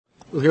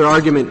We'll hear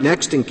argument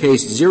next in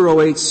Case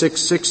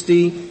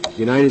 08660,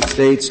 United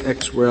States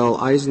ex rel.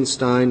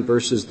 Eisenstein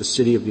versus the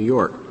City of New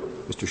York.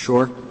 Mr.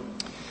 Shore.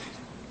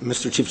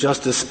 Mr. Chief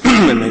Justice,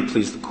 and may it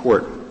please the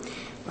Court.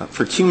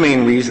 For two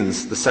main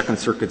reasons, the Second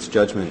Circuit's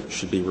judgment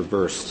should be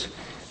reversed.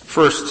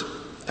 First,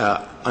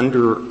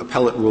 under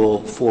Appellate Rule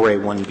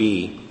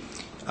 4A1B,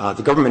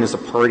 the government is a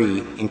party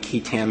in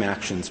key TAM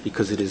actions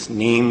because it is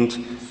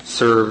named,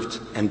 served,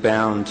 and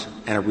bound,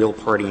 and a real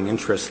party in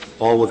interest,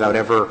 all without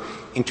ever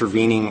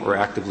intervening or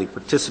actively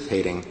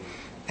participating.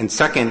 And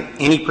second,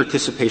 any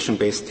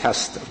participation-based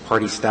test of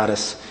party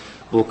status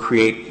will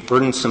create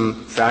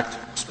burdensome,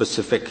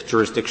 fact-specific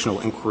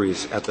jurisdictional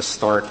inquiries at the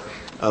start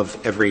of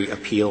every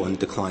appeal and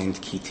declined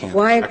key TAM.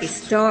 Why at the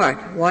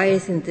start? Why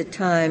isn't the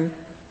time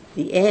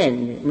the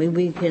end? I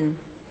mean,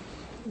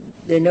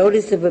 the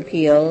notice of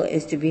appeal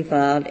is to be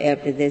filed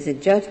after there's a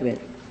judgment.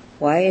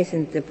 Why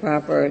isn't the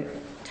proper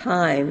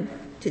time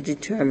to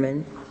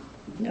determine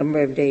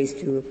number of days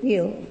to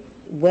appeal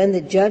when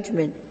the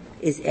judgment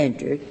is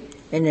entered,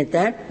 and at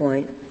that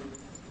point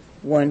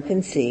one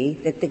can see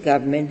that the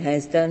government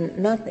has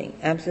done nothing,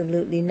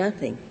 absolutely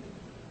nothing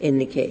in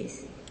the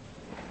case?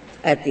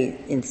 At the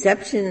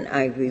inception,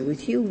 I agree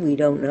with you, we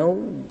don't know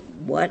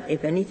what,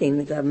 if anything,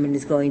 the government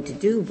is going to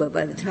do, but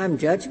by the time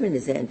judgment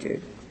is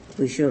entered,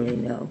 we surely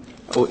know.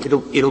 Oh,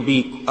 it'll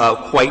be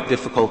quite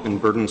difficult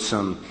and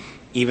burdensome,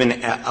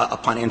 even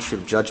upon entry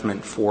of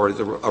judgment, for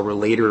a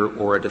relator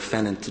or a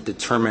defendant to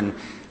determine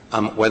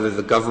whether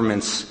the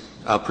government's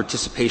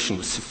participation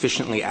was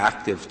sufficiently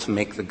active to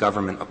make the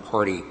government a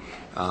party.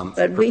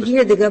 But we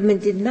hear the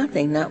government did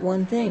nothing, not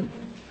one thing.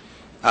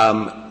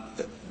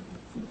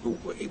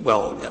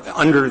 Well,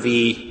 under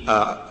the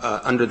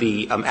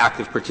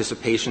active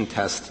participation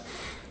test,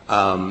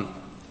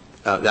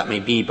 that may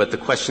be, but the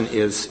question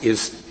is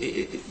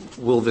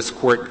will this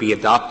Court be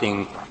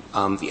adopting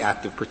the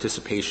active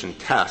participation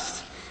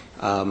test?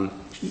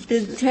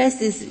 The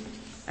test is,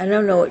 I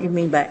don't know what you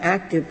mean by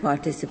active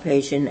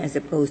participation as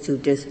opposed to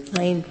just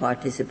plain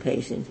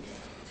participation.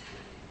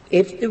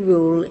 If the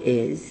rule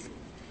is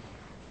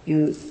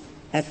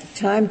at the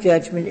time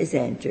judgment is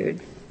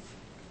entered,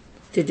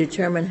 to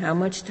determine how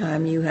much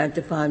time you have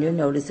to file your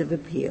notice of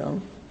appeal,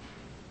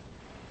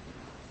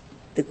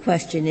 the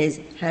question is,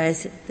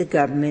 has the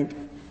government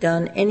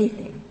done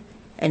anything?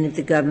 And if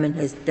the government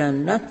has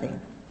done nothing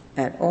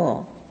at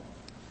all,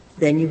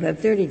 then you have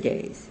 30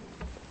 days.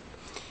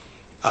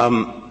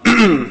 To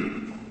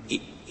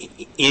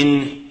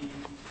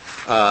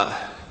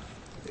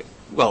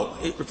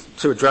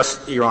address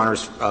Your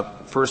Honor's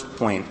first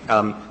point,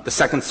 the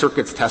Second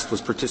Circuit's test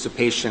was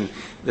participation.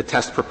 The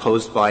test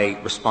proposed by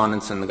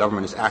respondents and the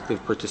government is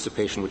active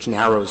participation, which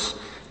narrows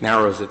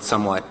it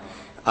somewhat.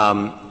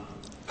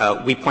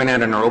 We point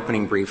out in our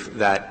opening brief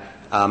that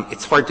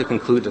it's hard to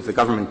conclude that the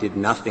government did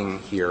nothing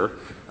here.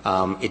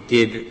 It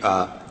did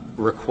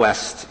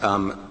request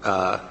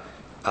to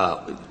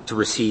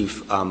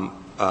receive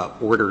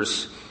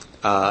orders,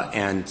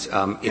 and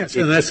yes,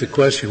 and that's the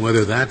question,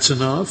 whether that's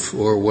enough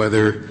or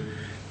whether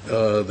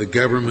the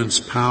government's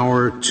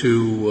power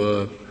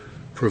to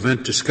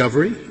prevent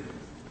discovery,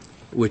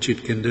 which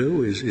it can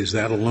do, is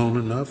that alone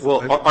enough?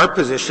 Well, our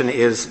position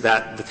is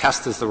that the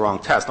test is the wrong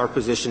test. Our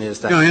position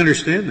is that. No, I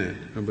understand that,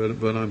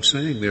 but I'm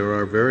saying there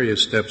are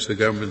various steps the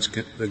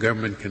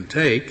government can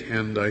take,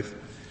 and I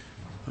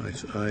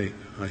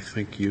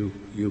think you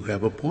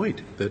have a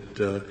point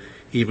that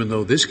even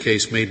though this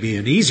case may be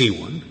an easy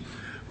one,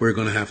 we're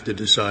going to have to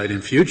decide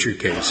in future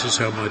cases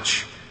how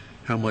much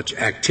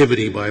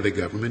activity by the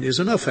government is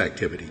enough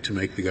activity to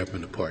make the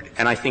government a party.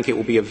 And I think it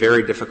will be a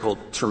very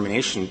difficult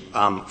determination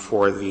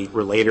for the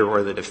relator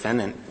or the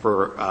defendant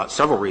for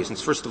several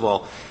reasons. First of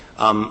all,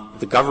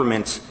 the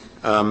government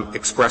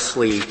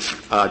expressly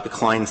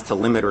declines to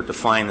limit or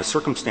define the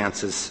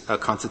circumstances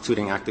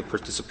constituting active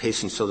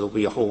participation, so there will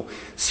be a whole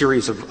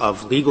series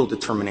of legal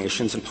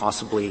determinations and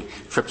possibly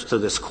trips to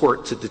this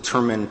Court to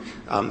determine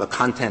the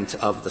content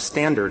of the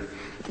standard.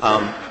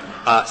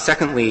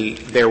 Secondly,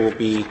 there will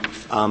be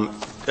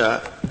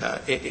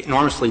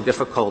enormously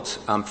difficult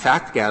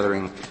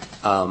fact-gathering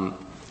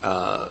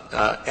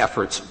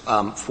efforts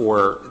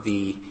for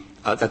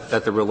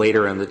that the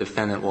relator and the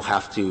defendant will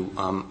have to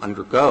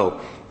undergo.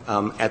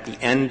 At the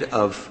end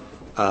of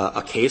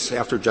a case,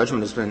 after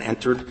judgment has been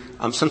entered,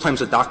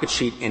 sometimes a docket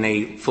sheet in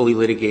a fully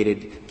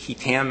litigated key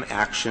TAM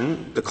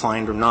action,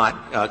 declined or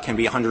not, can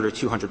be 100 or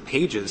 200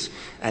 pages,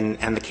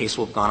 and the case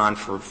will have gone on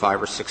for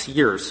 5 or 6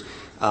 years.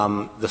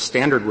 The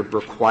standard would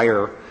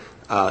require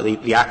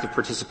the active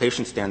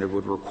participation standard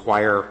would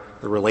require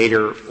the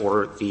relator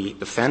or the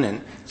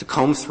defendant to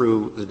comb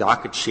through the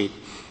docket sheet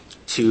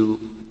to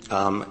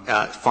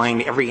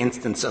find every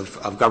instance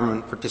of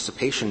government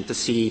participation to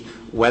see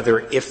whether,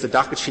 if the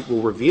docket sheet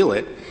will reveal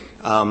it,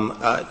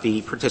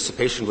 the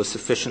participation was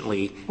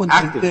sufficiently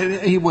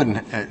active. He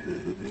wouldn't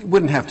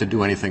have to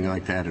do anything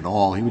like that at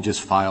all. He would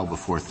just file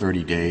before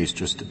 30 days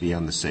just to be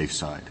on the safe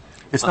side.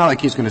 It's not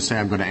like he's going to say,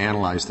 I'm going to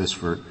analyze this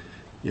for,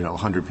 a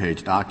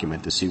 100-page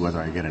document to see whether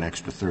I get an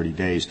extra 30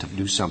 days to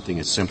do something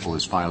as simple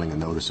as filing a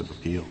notice of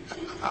appeal.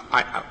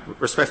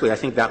 respectfully, I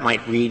think that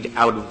might read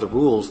out of the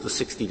rules the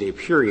 60-day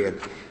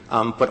period.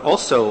 But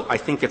also, I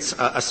think it's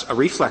a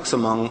reflex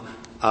among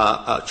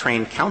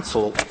trained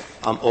counsel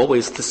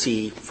always to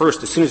see,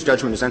 first, as soon as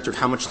judgment is entered,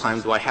 how much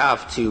time do I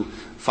have to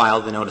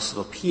file the notice of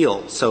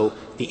appeal? So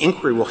the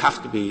inquiry will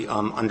have to be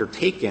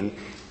undertaken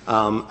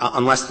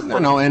unless the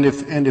court — No, and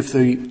if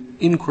the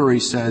inquiry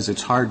says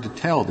it's hard to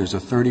tell, there's a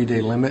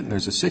 30-day limit and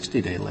there's a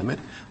 60-day limit,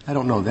 I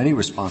don't know of any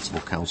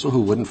responsible counsel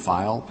who wouldn't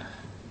file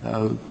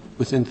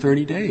within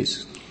 30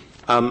 days.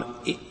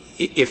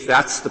 If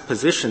that's the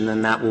position,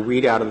 then that will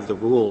read out of the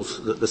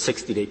rules the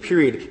 60-day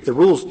period. The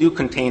rules do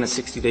contain a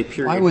 60-day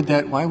period.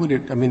 Why would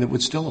it — I mean, it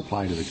would still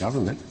apply to the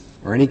government,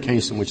 or any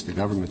case in which the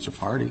government's a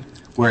party,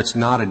 where it's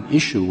not an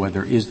issue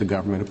whether is the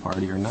government a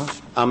party or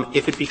not.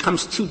 If it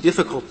becomes too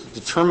difficult to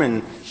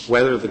determine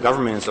whether the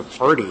government is a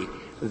party,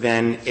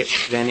 then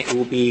it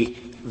will be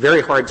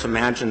very hard to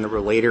imagine the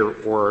relator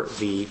or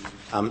the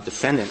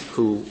defendant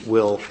who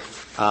will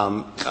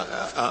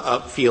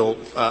feel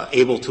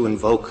able to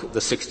invoke the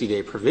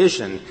 60-day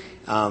provision,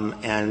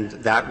 and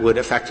that would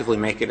effectively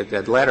make it a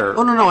dead letter.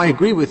 Oh, no, I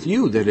agree with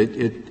you that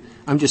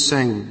I'm just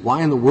saying,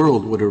 why in the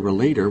world would a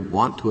relator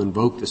want to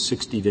invoke the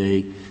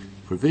 60-day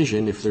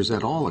provision if there's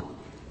at all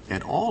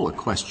a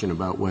question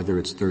about whether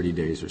it's 30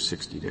 days or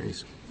 60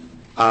 days?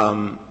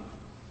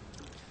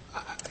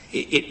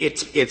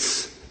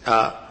 It's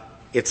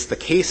the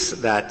case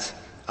that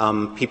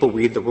people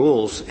read the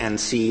rules and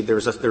see there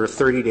are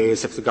 30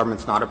 days if the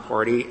government's not a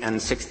party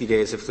and 60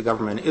 days if the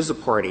government is a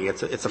party.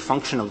 It's a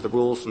function of the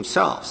rules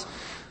themselves.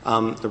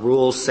 The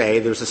rules say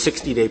there's a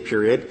 60-day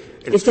period.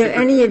 Is there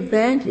any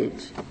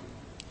advantage?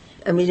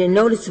 I mean, a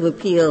notice of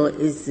appeal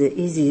is the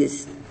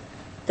easiest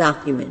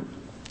document,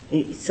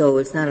 so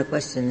it's not a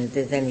question that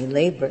there's any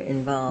labor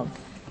involved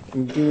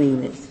in doing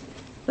this.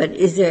 But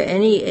is there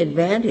any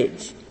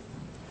advantage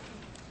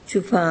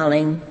to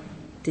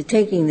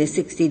taking the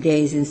 60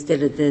 days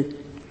instead of the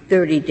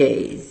 30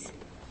 days?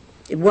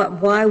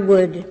 Why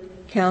would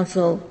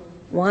counsel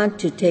want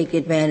to take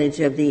advantage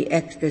of the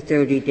extra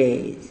 30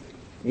 days?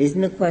 It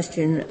isn't a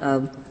question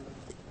of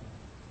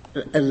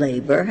a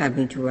labor,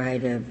 having to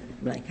write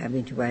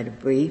a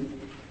brief.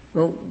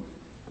 Well,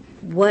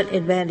 what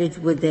advantage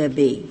would there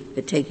be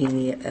for taking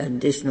the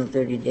additional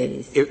 30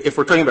 days? If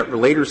we're talking about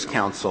relators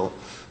counsel,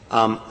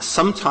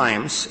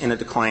 sometimes in a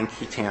declined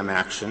qui tam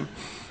action,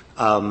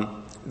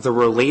 the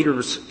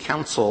relators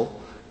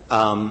counsel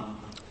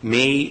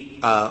may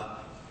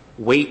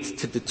wait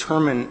to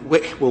determine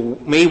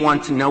may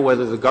want to know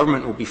whether the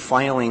government will be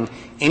filing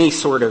any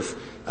sort of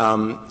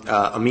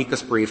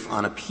amicus brief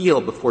on appeal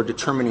before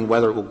determining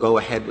whether it will go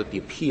ahead with the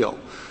appeal.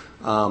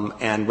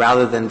 And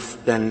rather than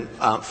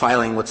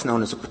filing what's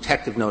known as a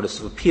protective notice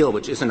of appeal,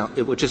 which isn't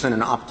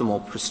an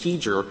optimal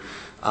procedure.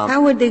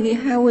 How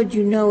would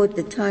you know at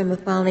the time of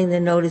filing the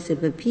notice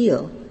of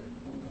appeal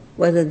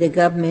whether the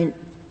government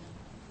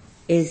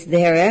is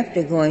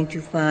thereafter going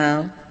to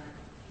file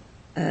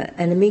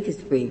an amicus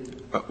brief?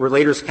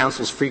 Relators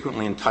counsel is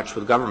frequently in touch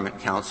with government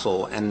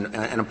counsel, and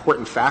an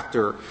important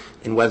factor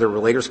in whether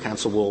relators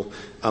counsel will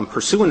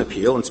pursue an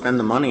appeal and spend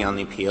the money on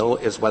the appeal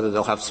is whether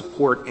they'll have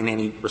support in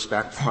any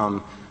respect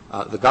from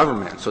the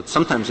government. So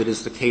sometimes it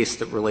is the case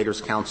that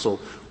relators counsel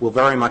will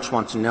very much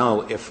want to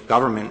know if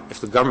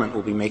the government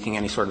will be making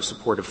any sort of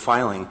supportive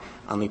filing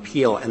on the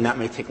appeal, and that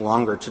may take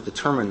longer to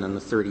determine than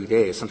the 30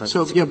 days. Sometimes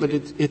but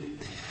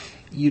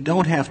you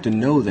don't have to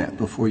know that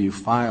before you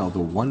file the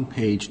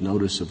one-page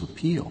notice of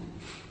appeal.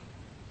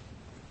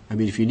 I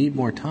mean, if you need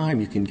more time,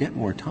 you can get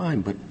more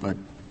time, but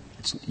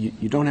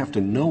you don't have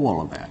to know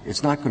all of that.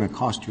 It's not going to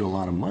cost you a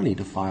lot of money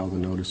to file the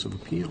notice of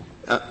appeal.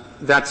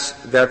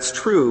 That's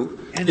true.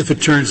 And if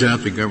it turns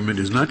out the government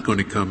is not going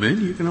to come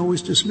in, you can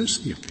always dismiss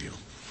the appeal.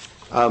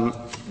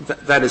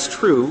 That is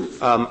true.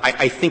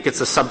 I think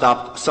it's a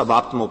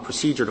suboptimal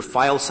procedure to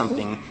file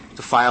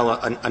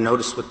a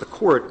notice with the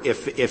court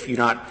if you're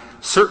not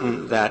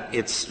certain that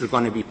you're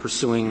going to be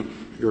pursuing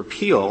your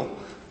appeal.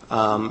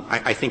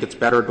 I think it's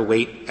better to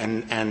wait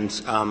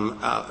and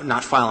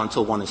not file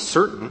until one is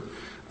certain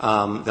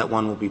that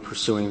one will be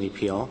pursuing the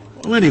appeal.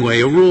 Well, anyway,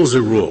 a rule's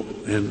a rule,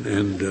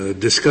 and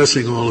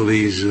discussing all of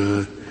these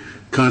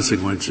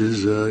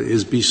consequences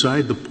is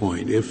beside the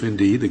point. If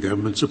indeed the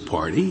government's a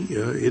party,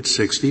 it's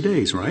 60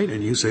 days, right?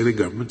 And you say the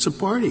government's a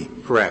party.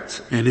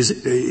 Correct. And is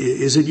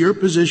it your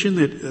position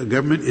that the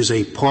government is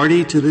a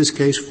party to this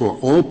case for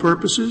all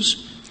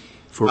purposes?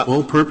 For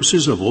all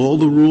purposes of all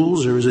the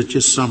rules, or is it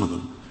just some of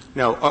them?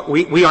 No,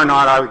 we are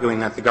not arguing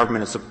that the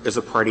government is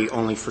a party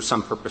only for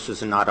some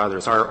purposes and not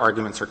others. Our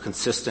arguments are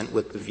consistent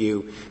with the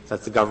view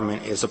that the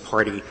government is a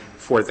party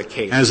for the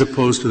case. As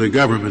opposed to the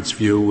government's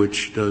view,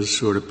 which does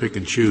sort of pick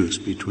and choose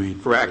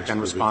between. Correct,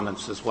 and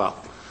respondents as well.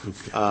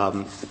 Okay.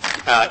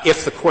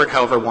 If the court,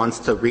 however, wants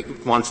to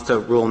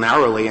rule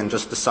narrowly and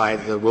just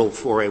decide the Rule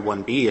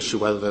 4A1B issue,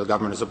 whether the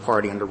government is a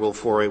party under Rule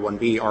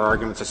 4A1B, our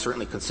arguments are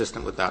certainly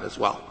consistent with that as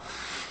well.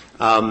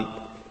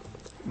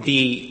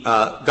 The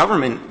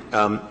government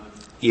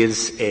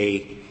is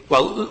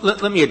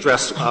let me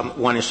address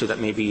one issue that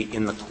may be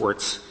in the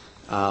Court's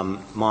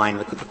mind.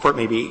 The Court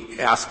may be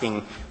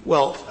asking,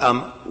 well,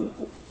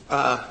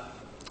 a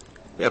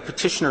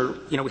petitioner,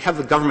 we have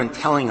the government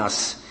telling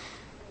us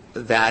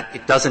that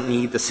it doesn't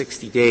need the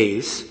 60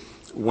 days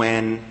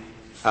when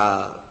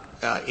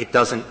it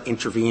doesn't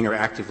intervene or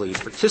actively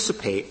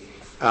participate.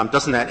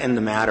 Doesn't that end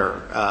the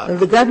matter? Well,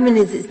 the government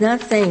is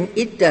not saying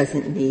it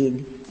doesn't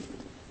need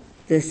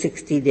the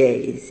 60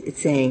 days.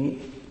 It's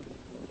saying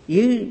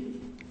you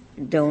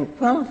don't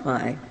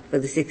qualify for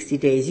the 60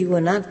 days. You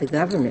are not the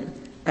government.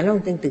 I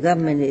don't think the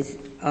government is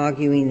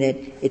arguing that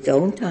its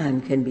own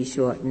time can be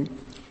shortened.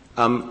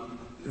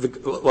 The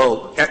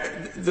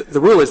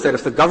rule is that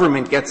if the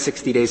government gets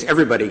 60 days,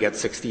 everybody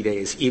gets 60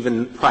 days,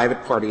 even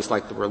private parties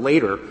like the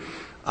relator.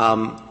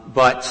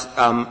 But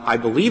I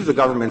believe the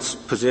government's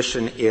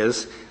position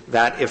is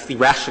that if the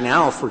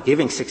rationale for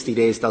giving 60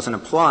 days doesn't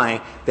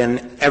apply,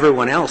 then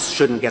everyone else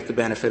shouldn't get the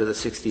benefit of the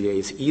 60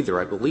 days either.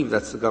 I believe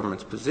that's the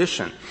government's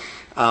position.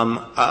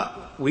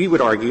 We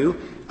would argue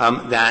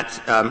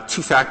that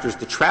two factors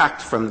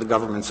detract from the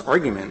government's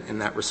argument in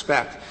that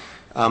respect.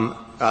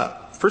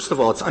 First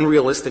of all, it's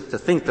unrealistic to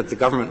think that the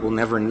government will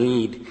never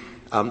need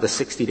the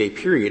 60-day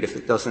period if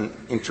it doesn't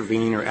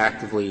intervene or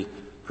actively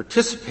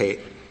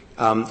participate.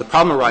 The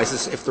problem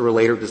arises if the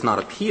relator does not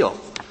appeal.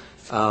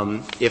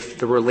 If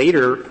the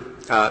relator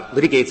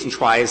litigates and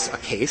tries a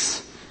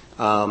case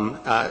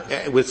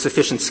with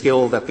sufficient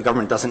skill that the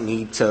government doesn't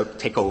need to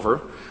take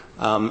over,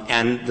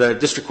 and the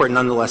district court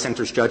nonetheless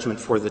enters judgment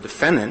for the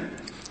defendant,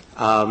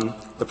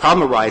 the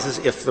problem arises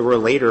if the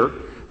relator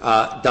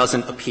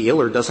doesn't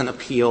appeal or doesn't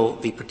appeal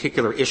the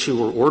particular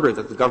issue or order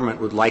that the government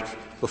would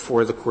like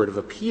before the Court of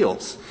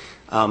Appeals.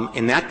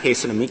 In that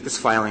case, an amicus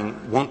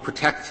filing won't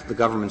protect the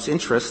government's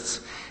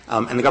interests,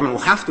 and the government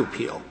will have to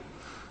appeal.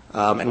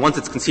 And once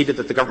it's conceded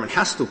that the government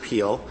has to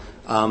appeal,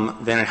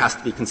 then it has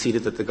to be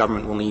conceded that the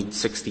government will need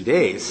 60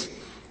 days.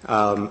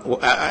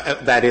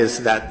 That is,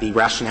 that the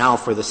rationale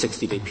for the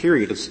 60-day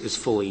period is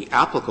fully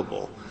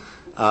applicable.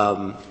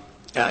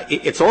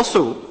 It's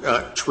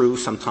also true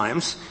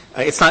sometimes.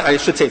 I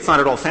should say it's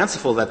not at all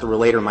fanciful that the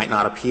relator might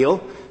not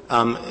appeal.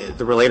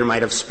 The relator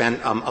might have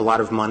spent a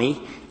lot of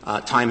money,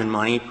 time and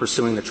money,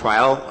 pursuing the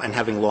trial, and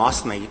having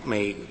lost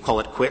may call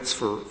it quits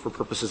for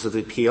purposes of the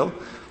appeal.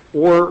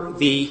 Or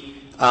the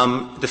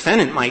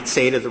defendant might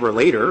say to the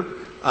relator,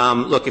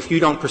 look, if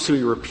you don't pursue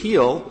your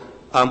appeal,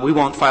 we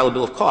won't file a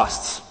bill of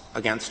costs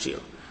against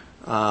you.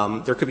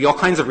 There could be all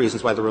kinds of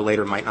reasons why the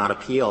relator might not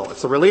appeal.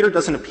 If the relator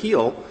doesn't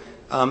appeal,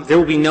 there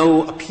will be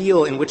no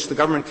appeal in which the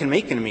government can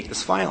make an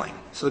amicus filing.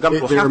 So the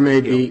government will have to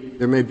appeal.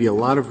 There may be a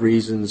lot of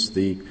reasons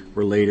the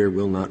relator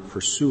will not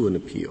pursue an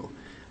appeal.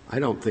 I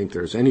don't think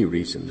there's any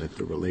reason that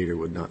the relator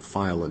would not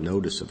file a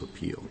notice of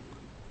appeal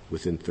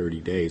within 30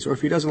 days. Or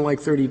if he doesn't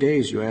like 30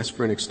 days, you ask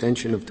for an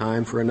extension of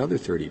time for another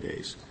 30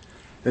 days.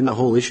 Then the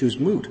whole issue is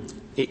moot.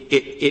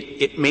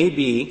 It may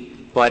be,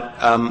 but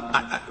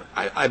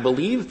I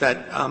believe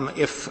that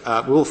if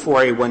Rule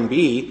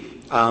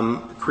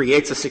 4A1B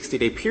creates a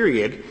 60-day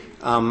period,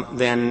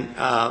 then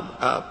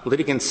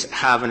litigants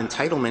have an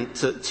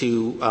entitlement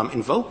to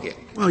invoke it.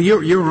 Well,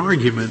 your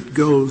argument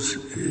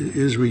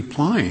is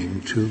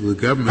replying to the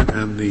government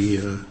and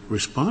the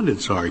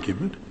respondent's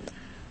argument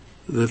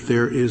that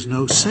there is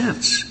no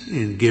sense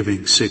in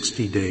giving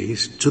 60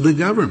 days to the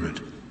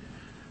government.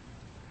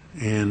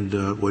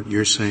 And what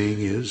you're saying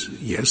is,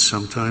 yes,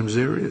 sometimes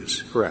there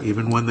is. Correct.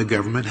 Even when the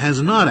government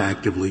has not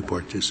actively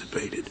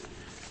participated.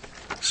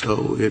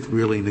 So it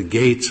really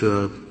negates,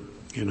 you're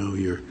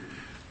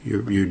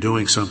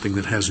doing something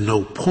that has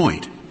no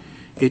point.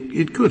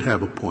 It could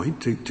have a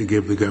point to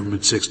give the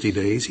government 60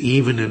 days,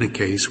 even in a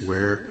case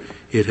where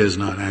it has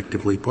not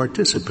actively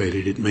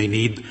participated. It may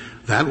need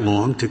that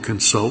long to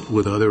consult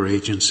with other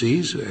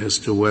agencies as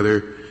to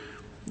whether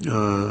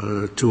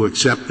to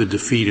accept the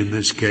defeat in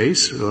this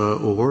case,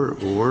 or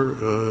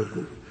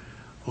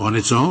on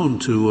its own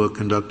to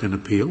conduct an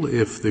appeal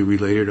if the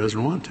relator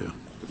doesn't want to.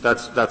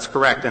 That's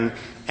correct. And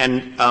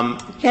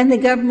can the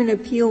government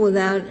appeal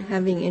without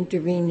having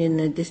intervened in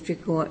the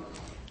district court?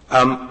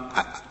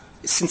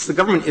 Since the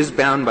government is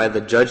bound by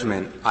the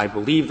judgment, I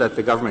believe that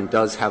the government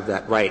does have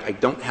that right. I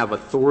don't have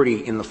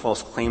authority in the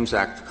False Claims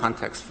Act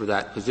context for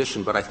that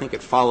position, but I think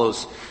it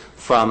follows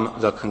from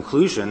the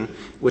conclusion,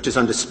 which is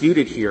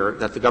undisputed here,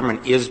 that the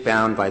government is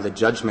bound by the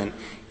judgment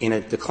in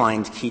a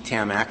declined key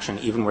tam action,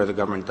 even where the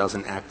government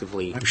doesn't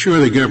actively. I'm sure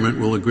the government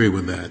will agree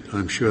with that.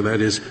 I'm sure that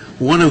is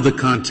one of the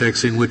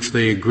contexts in which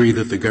they agree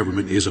that the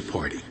government is a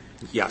party.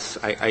 Yes,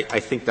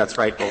 I think that's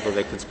right, although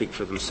they can speak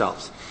for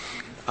themselves.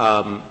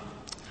 Now,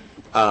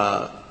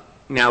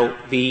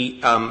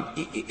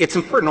 it's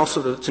important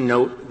also to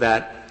note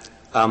that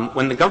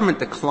when the government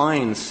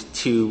declines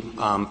to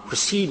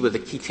proceed with a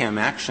key tam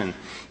action,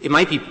 it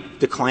might be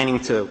declining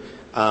to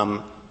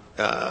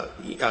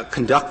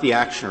conduct the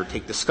action or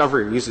take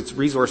discovery or use its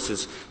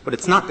resources, but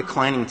it's not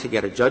declining to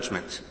get a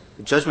judgment.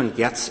 The judgment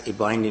gets a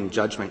binding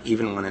judgment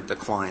even when it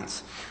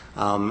declines.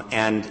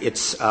 And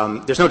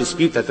there's no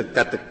dispute that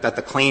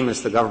the claim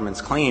is the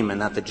government's claim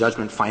and that the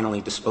judgment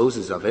finally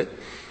disposes of it.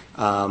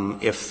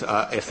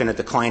 If in a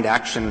declined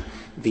action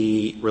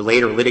the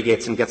relator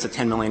litigates and gets a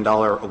 $10 million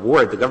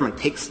award, the government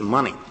takes the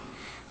money.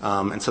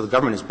 And so the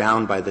government is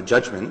bound by the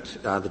judgment.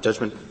 The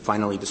judgment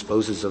finally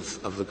disposes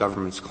of the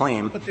government's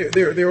claim. But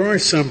there are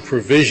some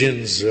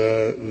provisions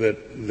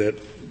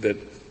that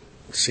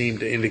seem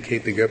to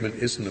indicate the government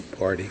isn't a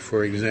party.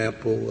 For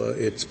example,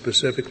 it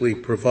specifically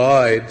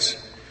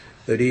provides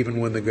that even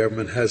when the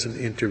government hasn't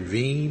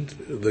intervened,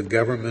 the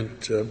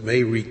government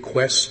may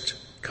request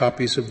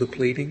copies of the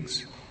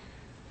pleadings.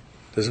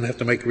 Doesn't have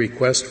to make a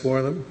request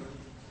for them?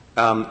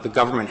 The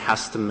government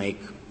has to make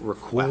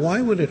requests. Well,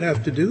 why would it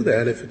have to do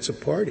that if it's a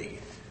party?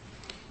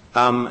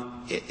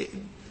 So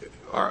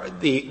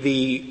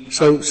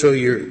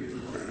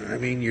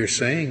you're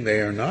saying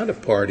they are not a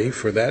party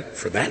for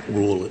that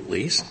rule at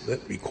least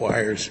that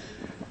requires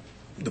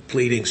the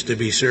pleadings to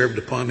be served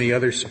upon the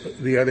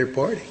other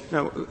party.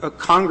 No,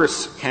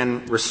 Congress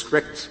can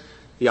restrict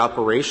the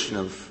operation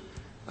of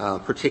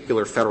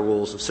particular federal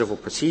rules of civil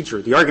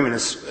procedure. The argument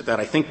is that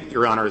I think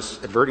Your Honor is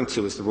adverting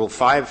to is the Rule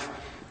 5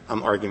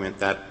 argument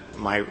that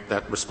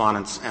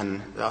respondents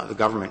and the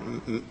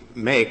government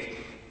make.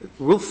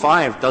 Rule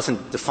 5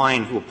 doesn't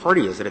define who a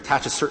party is. It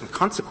attaches certain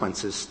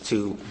consequences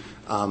to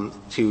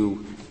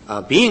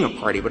being a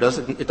party, but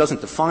it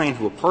doesn't define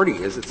who a party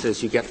is. It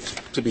says you get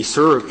to be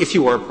served, if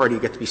you are a party,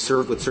 you get to be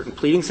served with certain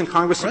pleadings, and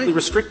Congress simply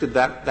restricted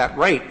that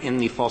right in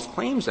the False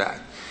Claims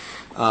Act.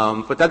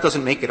 But that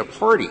doesn't make it a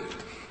party.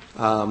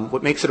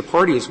 What makes it a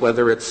party is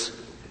whether it's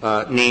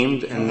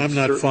named and I'm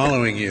not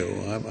following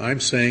you. I'm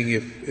saying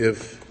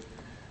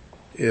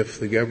if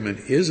the government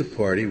is a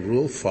party,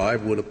 Rule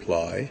 5 would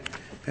apply,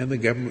 and the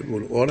government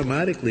would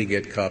automatically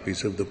get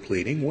copies of the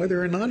pleading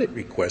whether or not it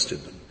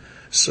requested them.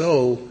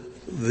 So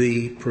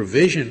the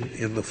provision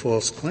in the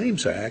False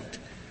Claims Act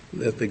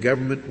that the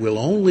government will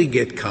only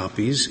get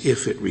copies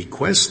if it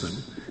requests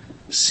them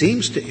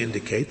seems to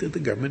indicate that the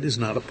government is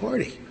not a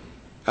party.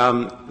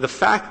 The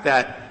fact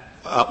that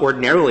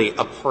ordinarily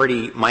a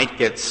party might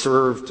get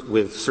served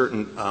with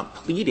certain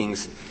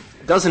pleadings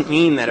doesn't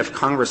mean that if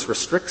Congress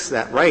restricts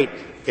that right,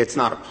 it's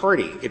not a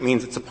party. It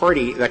means it's a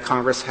party that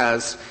Congress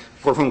has,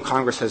 for whom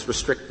Congress has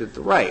restricted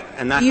the right.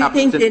 And that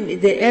happens. Do you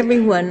think that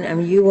everyone, I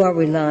mean, you are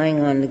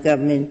relying on the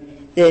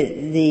government,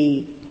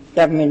 the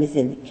government is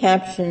in the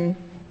caption,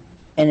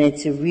 and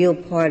it's a real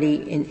party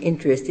in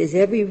interest. Is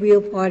every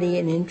real party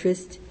in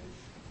interest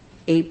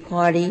a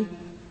party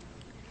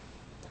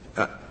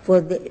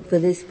for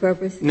this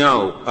purpose?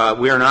 No,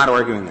 we are not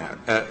arguing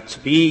that. To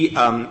be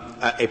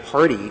a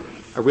party,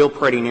 a real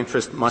party in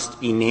interest must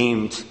be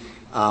named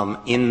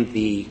in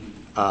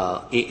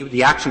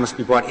the action must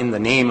be brought in the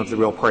name of the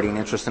real party in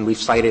interest, and we've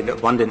cited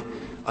abundant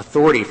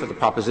authority for the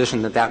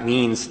proposition that that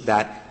means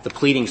that the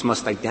pleadings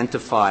must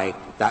identify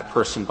that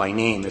person by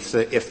name.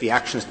 If the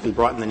action is to be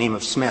brought in the name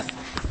of Smith,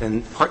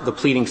 then the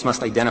pleadings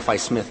must identify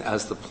Smith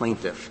as the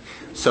plaintiff.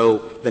 So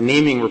the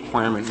naming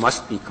requirement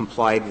must be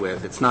complied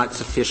with. It's not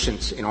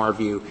sufficient, in our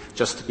view,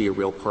 just to be a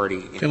real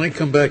party. Can I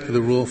come back to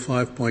the Rule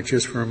 5 point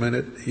just for a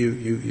minute?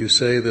 You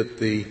say that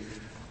the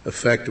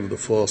effect of the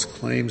False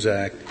Claims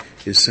Act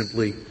is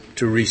simply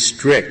to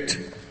restrict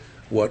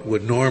what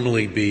would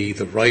normally be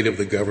the right of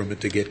the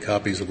government to get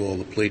copies of all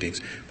the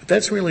pleadings. But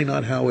that's really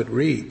not how it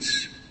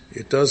reads.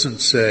 It doesn't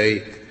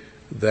say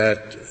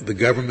that the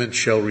government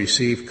shall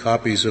receive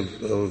copies of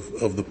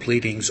the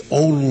pleadings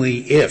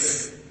only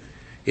if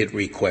it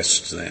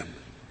requests them.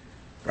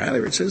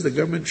 Rather, it says the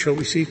government shall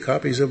receive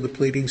copies of the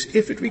pleadings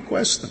if it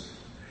requests them,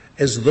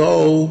 as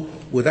though,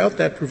 without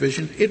that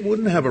provision, it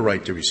wouldn't have a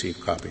right to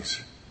receive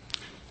copies.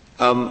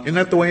 Isn't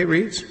that the way it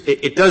reads?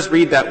 It does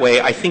read that way.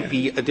 I think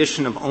the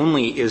addition of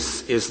only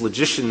is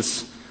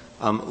logician's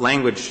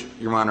language,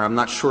 Your Honor. I'm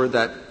not sure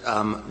that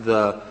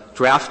the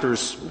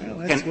drafters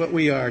that's what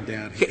we are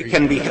down here.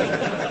 Can be.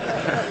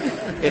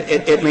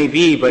 It may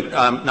be, but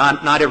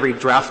not every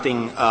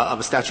drafting of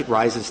a statute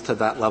rises to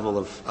that level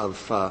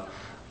of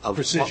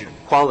precision,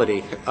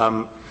 quality.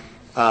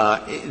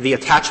 The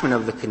attachment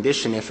of the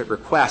condition, if it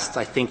requests,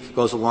 I think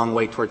goes a long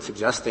way toward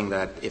suggesting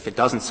that if it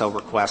doesn't so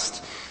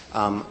request,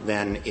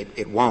 then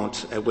it won't,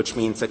 which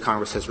means that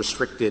Congress has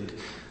restricted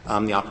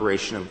the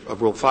operation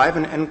of Rule 5.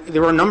 And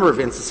there are a number of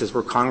instances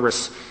where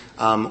Congress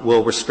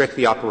will restrict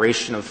the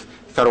operation of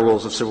Federal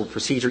rules of civil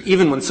procedure,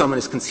 even when someone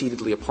is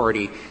concededly a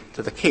party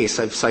to the case.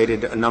 I've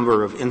cited a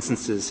number of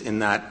instances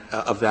in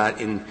of that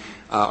in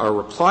our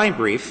reply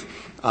brief.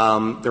 There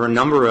are a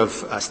number of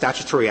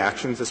statutory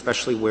actions,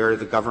 especially where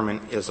the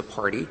government is a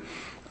party,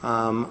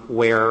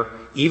 where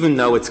even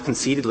though it's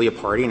concededly a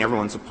party and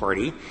everyone's a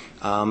party,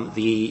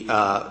 the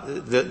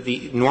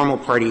normal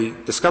party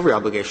discovery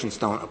obligations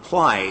don't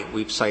apply.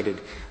 We've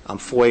cited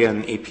FOIA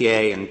and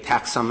APA and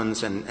tax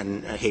summons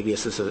and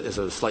habeas is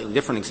a slightly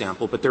different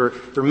example. But there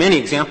are many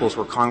examples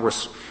where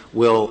Congress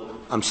will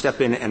step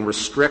in and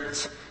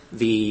restrict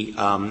the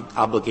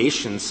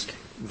obligations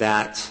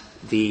that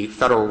the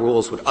Federal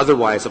rules would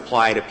otherwise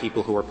apply to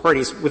people who are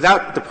parties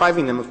without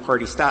depriving them of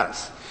party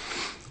status.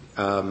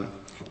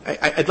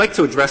 I'd like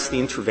to address the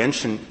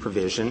intervention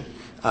provision.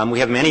 We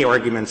have many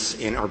arguments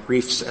in our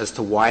briefs as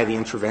to why the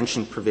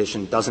intervention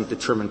provision doesn't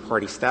determine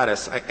party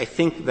status. I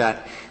think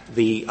that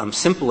the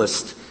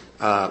simplest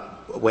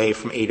way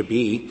from A to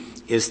B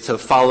is to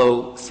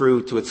follow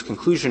through to its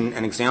conclusion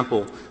an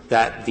example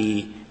that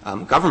the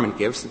government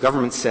gives. The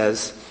government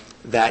says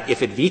that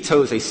if it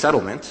vetoes a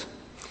settlement,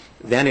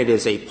 then it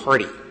is a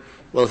party.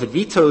 Well, if it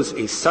vetoes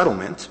a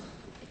settlement,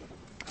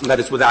 that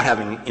is without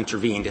having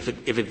intervened, if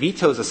it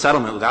vetoes a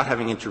settlement without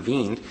having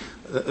intervened,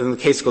 then the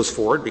case goes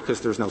forward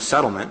because there's no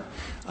settlement.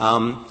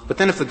 But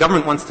then if the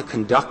government wants to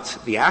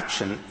conduct the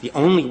action, the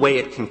only way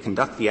it can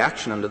conduct the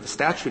action under the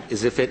statute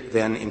is if it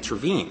then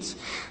intervenes.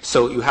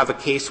 So you have a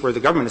case where the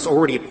government is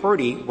already a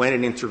party when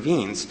it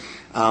intervenes,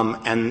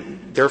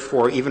 and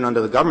therefore, even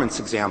under the government's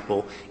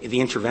example, the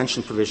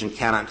intervention provision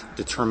cannot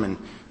determine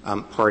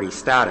party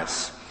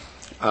status.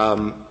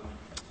 I'd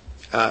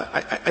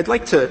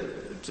like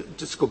to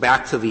just go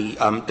back to the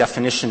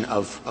definition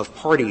of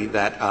party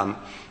that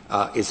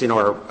is in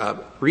our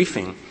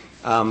briefing.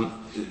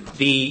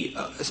 The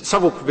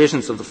several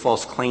provisions of the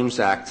False Claims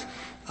Act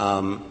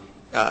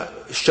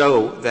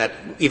show that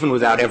even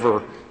without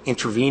ever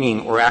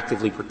intervening or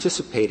actively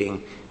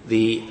participating,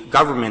 the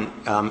government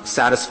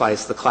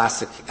satisfies the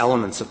classic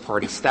elements of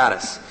party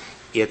status.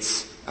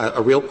 It's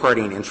a real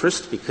party in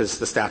interest because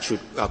the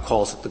statute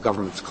calls it the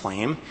government's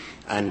claim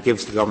and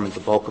gives the government the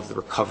bulk of the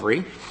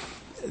recovery.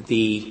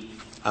 The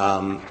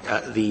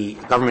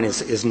government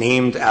is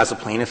named as a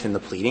plaintiff in the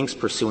pleadings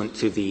pursuant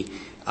to the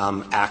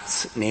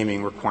Act's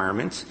naming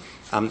requirements.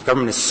 The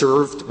government is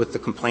served with the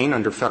complaint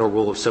under Federal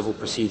Rule of Civil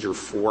Procedure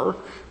 4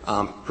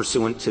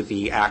 pursuant to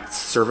the Act's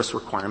service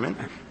requirement.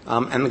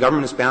 And the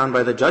government is bound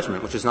by the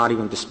judgment, which is not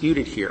even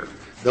disputed here.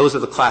 Those are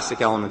the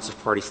classic elements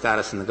of party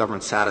status, and the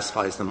government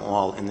satisfies them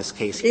all in this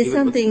case. There's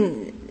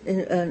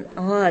something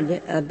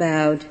odd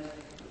about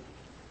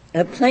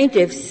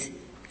plaintiffs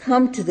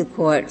come to the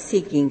court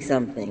seeking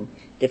something.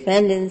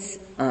 Defendants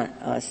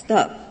are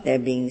stuck. They're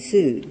being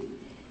sued.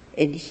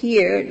 And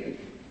here,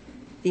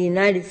 the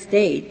United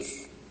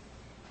States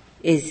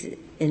is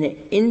an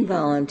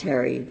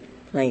involuntary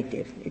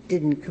plaintiff. It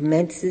didn't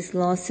commence this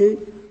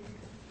lawsuit.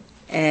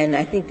 And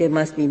I think there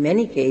must be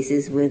many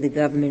cases where the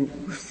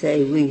government will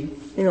say, we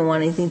don't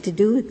want anything to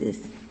do with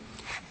this.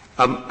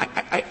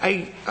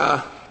 I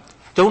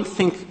don't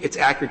think it's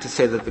accurate to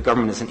say that the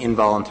government is an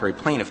involuntary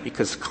plaintiff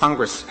because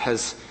Congress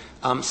has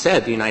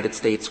said the United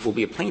States will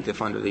be a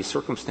plaintiff under these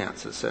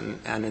circumstances.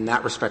 And in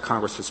that respect,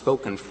 Congress has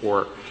spoken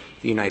for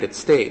the United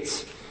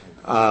States.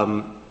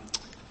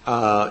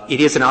 It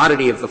is an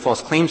oddity of the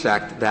False Claims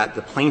Act that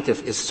the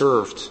plaintiff is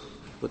served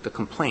with the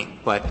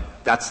complaint, but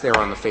that's there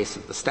on the face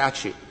of the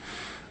statute.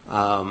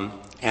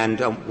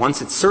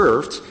 Once it's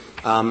served,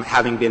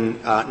 having been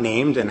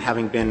named and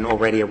having been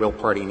already a real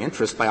party in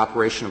interest by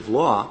operation of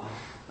law,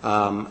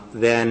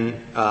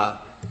 then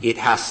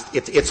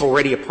it's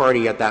already a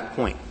party at that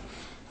point.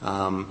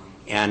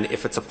 And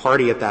if it's a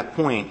party at that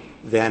point,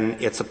 then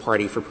it's a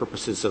party for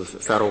purposes of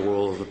Federal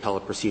Rule of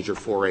Appellate Procedure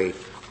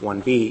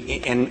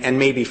 4A1B and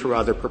maybe for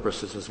other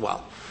purposes as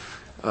well.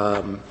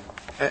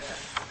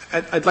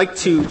 I'd like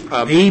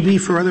to maybe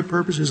for other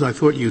purposes. I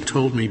thought you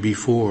told me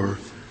before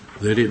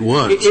that it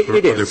was for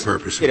other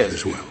purposes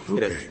as well.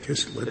 Okay,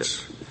 just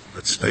let's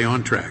stay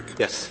on track.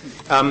 Yes.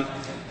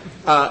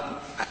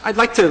 I'd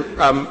like to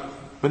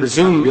But it's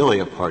not really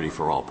a party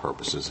for all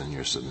purposes in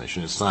your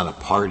submission. It's not a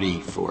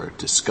party for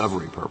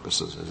discovery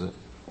purposes, is it?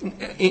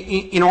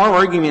 In our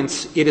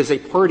arguments, it is a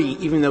party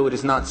even though it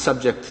is not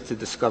subject to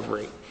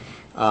discovery.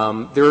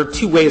 There are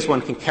two ways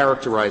one can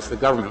characterize the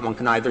government. One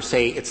can either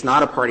say it's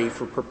not a party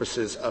for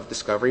purposes of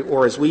discovery,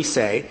 or as we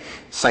say,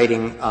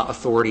 citing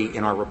authority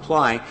in our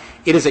reply,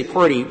 it is a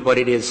party, but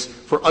it is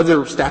for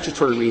other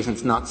statutory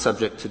reasons not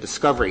subject to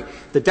discovery.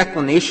 The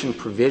declination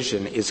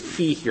provision is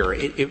key here.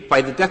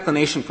 By the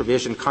declination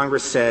provision,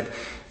 Congress said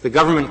the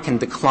government can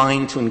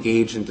decline to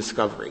engage in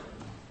discovery.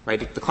 Right?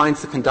 It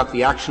declines to conduct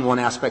the action. One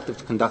aspect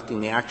of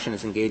conducting the action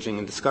is engaging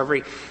in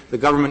discovery. The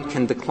government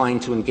can decline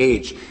to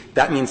engage.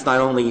 That means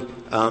not only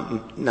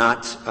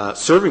not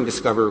serving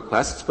discovery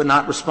requests, but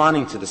not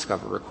responding to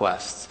discovery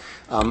requests.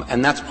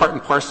 And that's part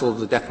and parcel of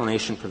the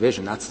declination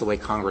provision. That's the way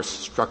Congress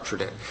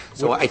structured it.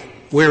 So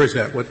where is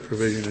that? What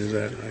provision is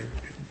that? I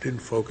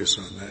didn't focus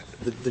on that.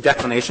 The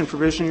declination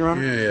provision, Your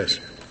Honor? Yes.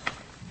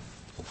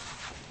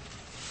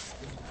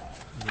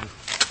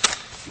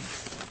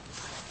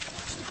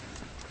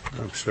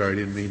 I'm sorry, I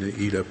didn't mean to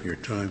eat up your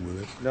time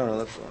with it. No,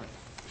 that's fine.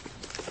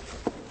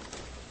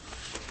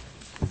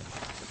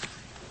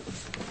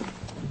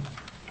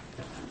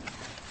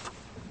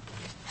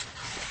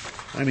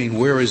 I mean,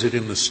 where is it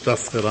in the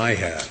stuff that I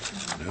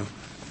have? You know?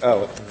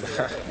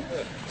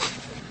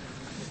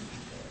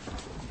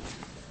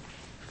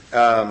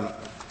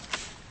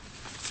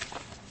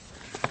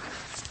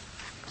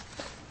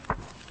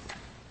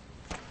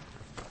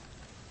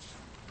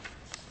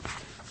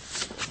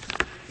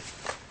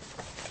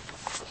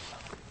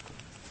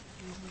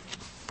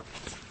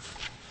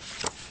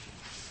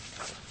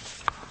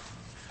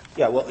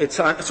 Yeah, well, it's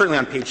certainly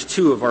on page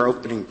 2 of our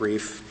opening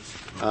brief.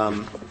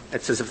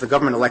 It says if the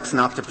government elects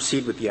not to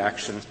proceed with the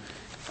action,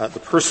 the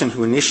person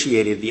who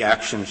initiated the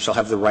action shall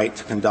have the right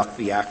to conduct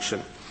the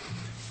action.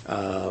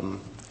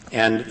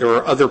 And there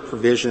are other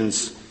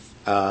provisions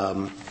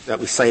that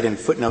we cite in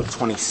footnote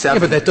 27. Yeah,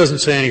 but that doesn't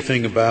say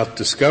anything about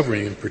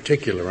discovery in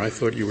particular. I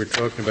thought you were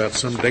talking about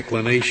some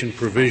declination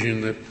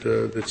provision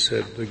that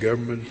said the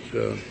government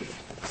is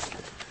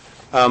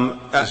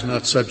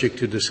not subject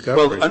to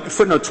discovery. Well,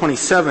 footnote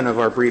 27 of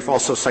our brief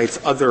also cites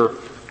other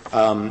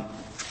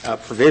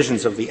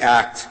provisions of the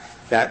Act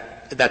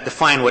that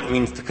define what it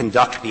means to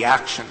conduct the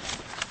action,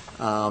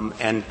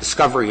 and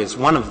discovery is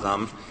one of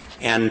them.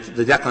 And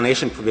the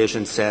declination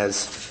provision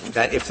says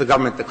that if the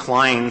government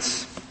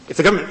declines, if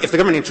the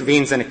government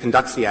intervenes, then it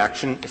conducts the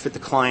action. If it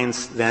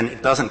declines, then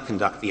it doesn't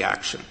conduct the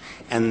action.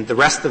 And the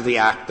rest of the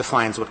Act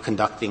defines what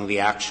conducting the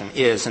action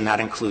is, and that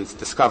includes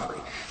discovery.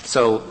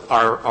 So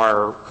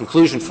our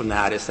conclusion from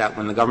that is that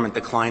when the government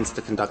declines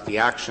to conduct the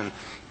action,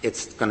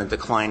 it's going to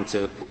decline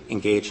to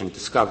engage in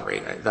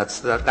discovery. That's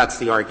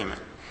the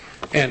argument.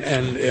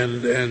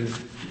 And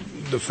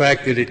the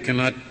fact that it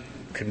cannot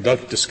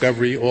conduct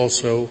discovery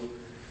also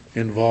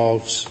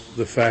involves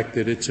the fact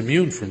that it's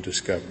immune from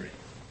discovery.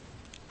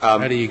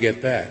 How do you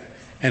get that?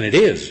 And it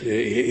is.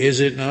 Is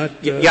it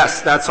not?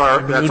 Yes, that's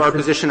our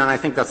position, and I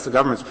think that's the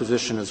government's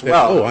position as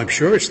well. Oh, I'm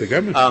sure it's the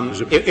government's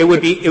position. It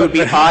would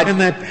be odd.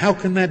 How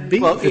can that be?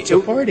 Well, it's a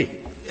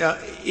party.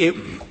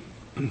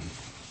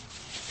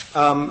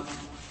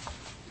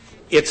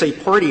 It's a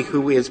party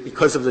who is,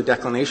 because of the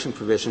declination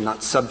provision,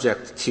 not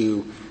subject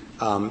to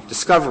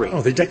discovery.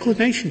 Oh, the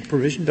declination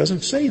provision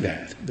doesn't say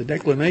that. The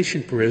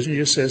declination provision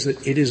just says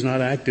that it is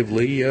not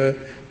actively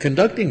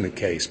conducting the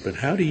case. But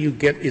how do you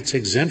get its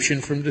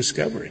exemption from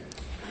discovery?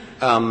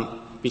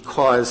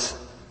 Because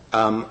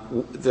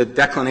the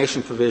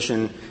declination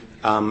provision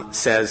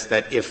says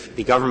that if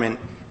the government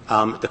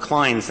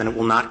declines, then it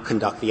will not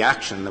conduct the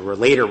action. The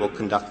relator will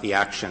conduct the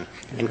action.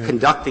 And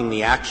conducting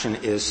the action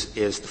is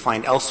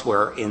defined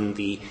elsewhere in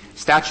the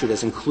statute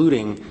as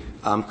including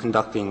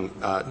conducting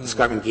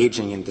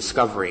engaging in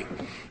discovery.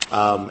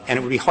 And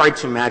it would be hard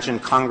to imagine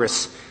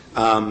Congress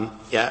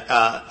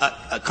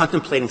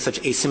contemplating such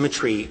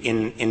asymmetry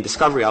in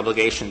discovery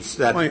obligations.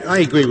 That I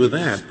agree with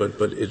that,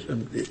 but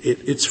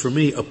it's for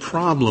me a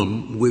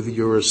problem with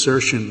your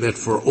assertion that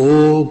for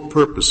all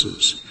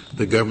purposes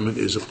the government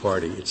is a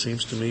party. It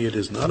seems to me it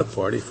is not a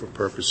party for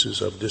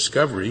purposes of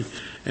discovery,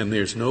 and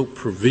there's no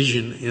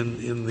provision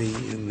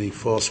in the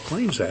False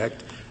Claims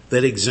Act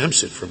that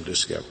exempts it from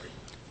discovery.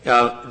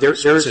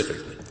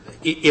 Specifically.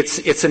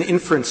 It's an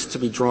inference to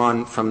be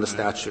drawn from the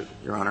statute,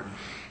 Your Honor.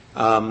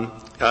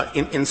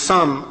 In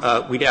sum,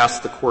 we'd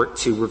ask the Court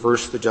to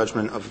reverse the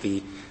judgment of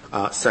the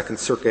Second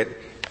Circuit,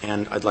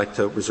 and I'd like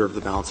to reserve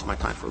the balance of my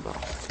time for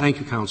rebuttal. Thank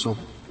you, counsel.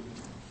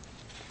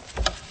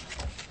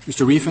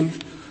 Mr. Riefen.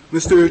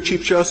 Mr.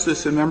 Chief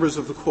Justice and members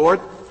of the Court,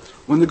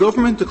 when the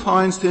government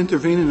declines to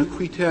intervene in a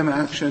qui tam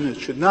action, it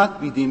should not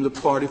be deemed a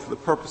party for the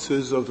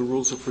purposes of the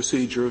Rules of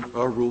Procedure,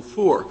 Rule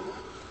 4.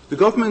 The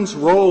government's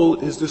role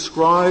is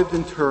described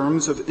in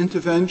terms of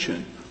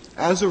intervention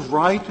as of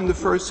right in the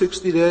first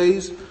 60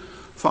 days,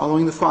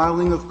 following the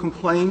filing of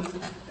complaint,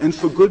 and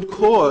for good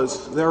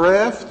cause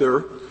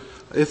thereafter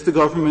if the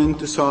government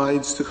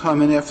decides to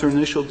come in after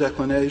initial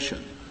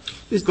declination.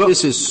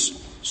 This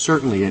is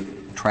certainly a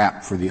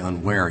trap for the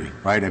unwary,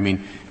 right? I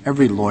mean,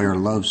 every lawyer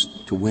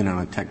loves to win on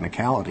a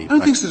technicality. I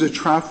don't think this is a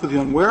trap for the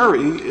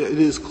unwary. It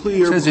is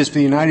clear. It says if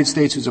the United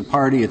States is a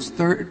party, it's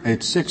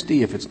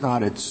 60. If it's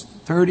not, it's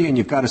 30. And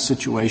you've got a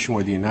situation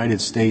where the United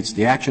States,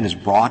 the action is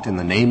brought in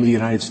the name of the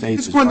United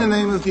States. It's brought in the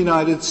name of the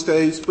United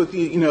States, but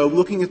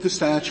looking at the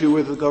statute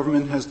where the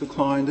government has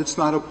declined, it's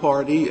not a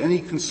party. Any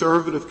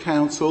conservative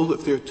counsel,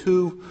 if there are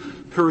two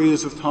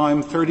periods of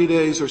time, 30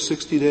 days or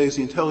 60 days,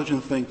 the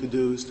intelligent thing to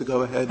do is to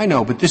go ahead. I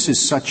know, but this is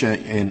such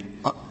a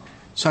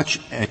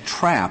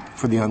trap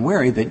for the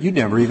unwary that you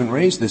never even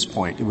raised this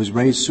point. It was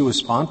raised sua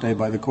sponte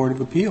by the Court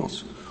of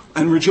Appeals.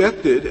 And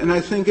rejected. And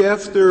I think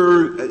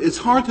it's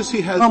hard to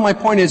see how. Well, my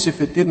point is, if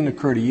it didn't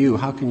occur to you,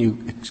 how can you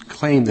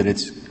claim that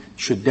it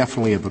should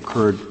definitely have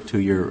occurred to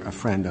your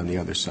friend on the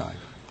other side?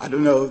 I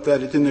don't know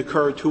that it didn't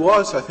occur to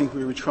us. I think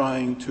we were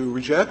trying to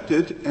reject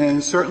it.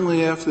 And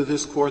certainly after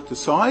this Court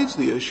decides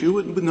the issue,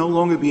 it would no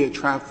longer be a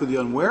trap for the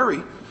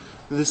unwary.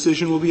 The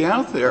decision will be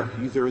out there.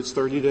 Either it's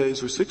 30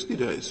 days or 60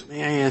 days.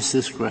 May I ask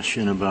this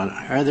question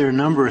are there a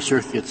number of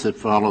circuits that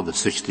follow the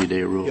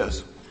 60-day rule?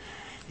 Yes.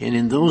 And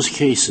in those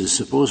cases,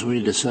 suppose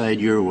we decide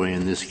your way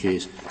in this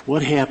case,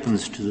 what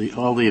happens to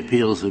all the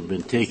appeals that have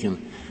been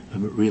taken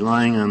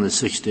relying on the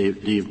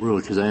 60-day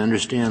rule? Because I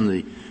understand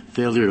the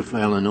failure to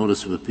file a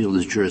notice of appeal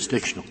is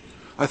jurisdictional.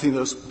 I think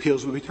those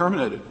appeals will be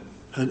terminated.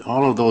 And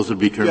all of those would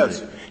be terminated?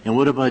 Yes. And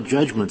what about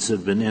judgments that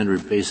have been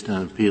entered based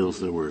on appeals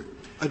that were?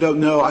 I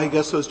don't know. I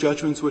guess those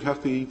judgments would have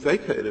to be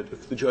vacated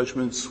if the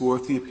judgments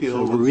worth the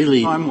appeal so were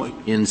really, timely.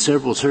 In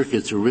several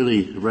circuits, are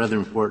really rather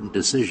important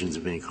decisions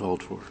being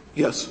called for.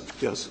 Yes,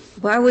 yes.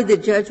 Why would the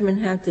judgment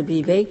have to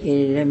be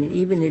vacated? I mean,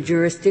 even a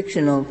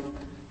jurisdictional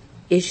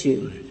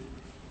issue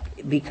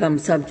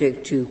becomes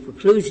subject to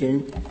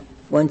preclusion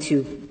once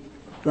you've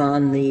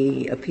gone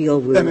the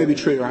appeal route. That may be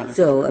true, Your Honor.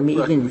 So, I mean,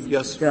 Correct. even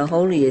Yes. the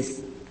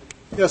holiest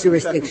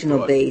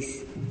jurisdictional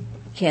base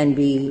can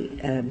be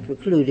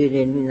precluded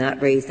and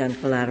not raised on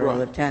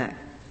collateral attack.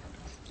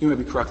 You may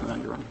be correct in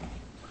that, Your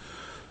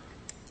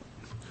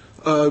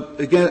Honor.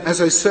 Again, as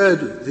I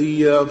said,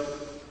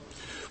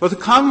 what the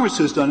Congress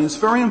has done is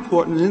very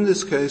important in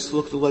this case to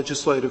look at the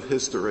legislative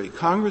history.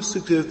 Congress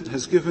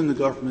has given the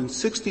government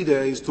 60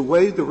 days to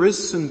weigh the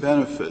risks and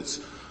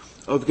benefits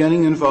of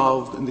getting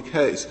involved in the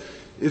case.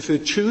 If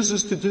it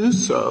chooses to do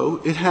so,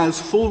 it has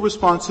full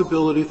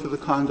responsibility for the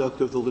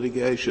conduct of the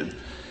litigation.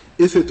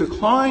 If it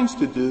declines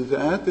to do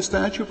that, the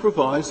statute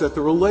provides that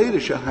the relator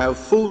shall have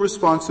full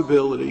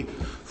responsibility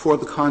for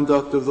the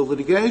conduct of the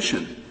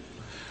litigation,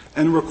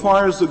 and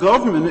requires the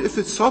government, if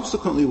it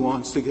subsequently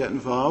wants to get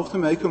involved, to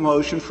make a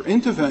motion for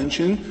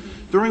intervention,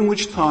 during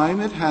which time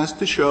it has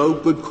to show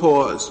good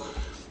cause.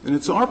 And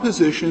it's our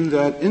position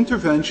that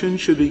intervention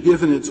should be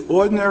given its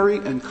ordinary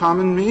and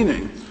common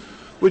meaning,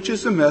 which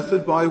is the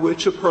method by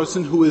which a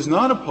person who is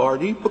not a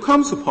party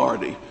becomes a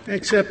party.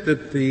 Except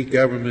that the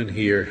government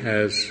here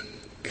has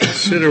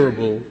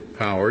considerable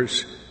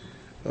powers,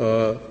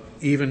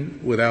 even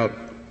without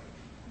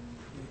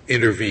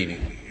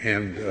intervening.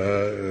 And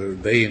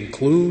they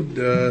include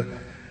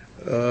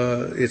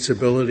its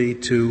ability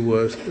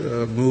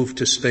to move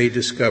to stay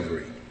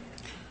discovery,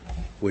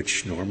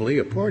 which normally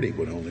a party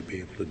would only be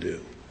able to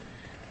do.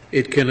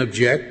 It can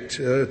object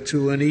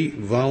to any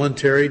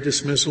voluntary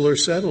dismissal or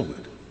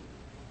settlement,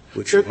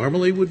 which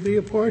normally would be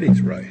a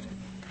party's right.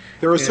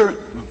 There are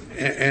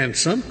and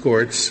some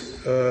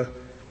courts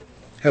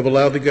have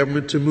allowed the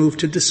government to move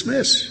to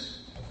dismiss.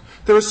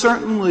 There is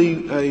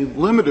certainly a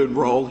limited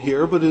role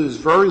here, but it is a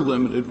very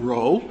limited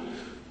role.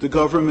 The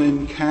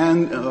government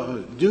can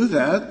do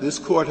that. This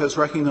Court has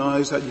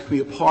recognized that you can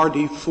be a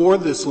party for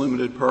this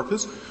limited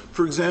purpose.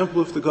 For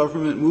example, if the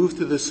government moved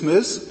to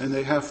dismiss and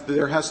there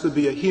has to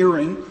be a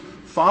hearing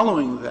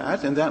following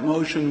that, and that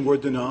motion were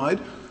denied,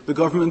 the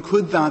government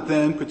could not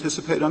then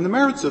participate on the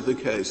merits of the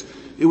case.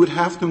 It would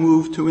have to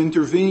move to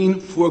intervene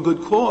for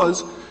good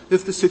cause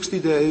if the 60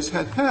 days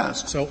had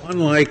passed. So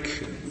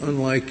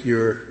unlike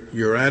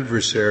your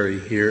adversary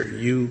here,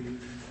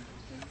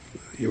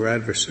 your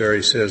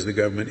adversary says the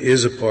government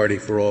is a party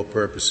for all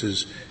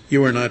purposes.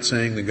 You are not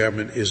saying the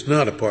government is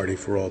not a party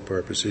for all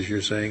purposes.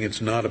 You're saying it's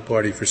not a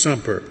party for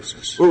some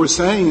purposes. What we're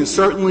saying is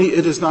certainly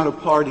it is not a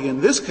party in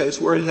this case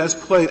where it has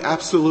played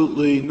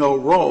absolutely no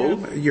role.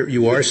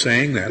 You are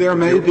saying that.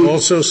 You're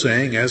also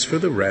saying, as for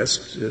the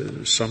rest,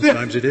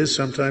 sometimes it is,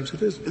 sometimes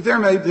it isn't.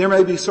 There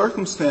may be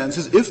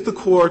circumstances. If the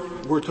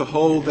Court were to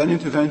hold that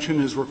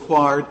intervention is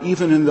required,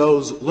 even in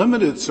those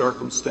limited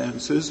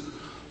circumstances,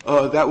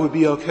 that would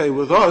be okay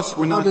with us.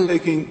 We're not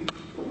taking.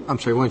 I'm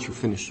sorry, why don't you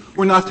finish?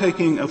 We're not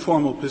taking a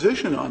formal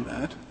position on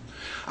that.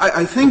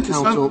 I think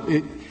Counsel,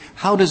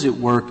 how does it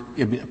work?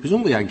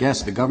 Presumably, I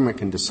guess, the government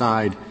can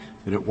decide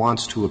that it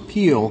wants to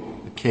appeal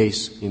a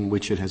case in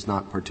which it has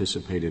not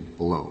participated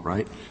below,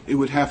 right? It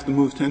would have to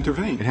move to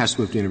intervene. It has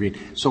to move to intervene.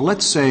 So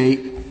let's say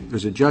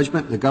there's a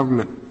judgment, the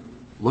government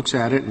looks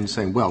at it and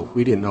saying, well,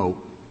 we didn't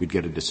know we'd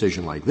get a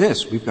decision like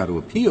this. We've got to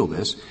appeal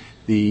this.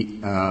 The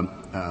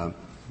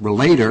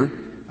relator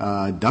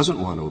doesn't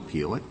want to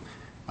appeal it.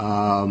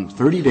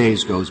 30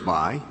 days goes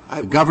by.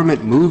 The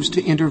government moves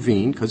to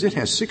intervene because it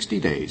has 60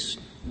 days.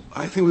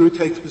 I think we would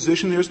take the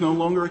position there's no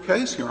longer a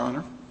case, Your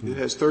Honor. It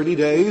has 30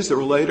 days. The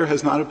relator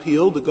has not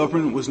appealed. The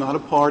government was not a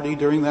party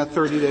during that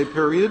 30-day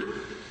period.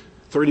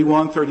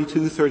 31,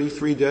 32,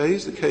 33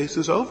 days, the case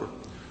is over.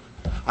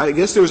 I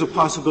guess there's a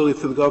possibility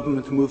for the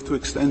government to move to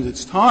extend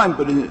its time,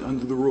 but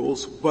under the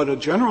rules. But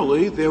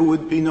generally, there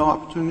would be no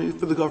opportunity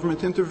for the government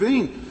to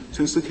intervene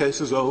since the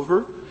case is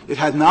over. It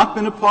had not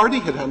been a party.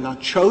 It had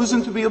not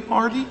chosen to be a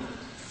party.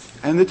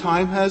 And the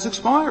time has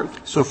expired.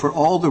 So for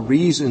all the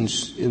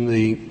reasons in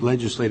the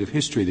legislative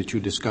history that you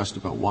discussed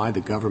about why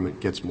the government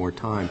gets more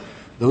time,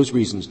 those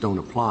reasons don't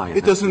apply.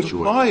 It doesn't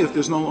apply if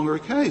there's no longer a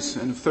case.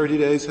 And if 30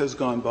 days has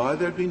gone by,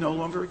 there'd be no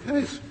longer a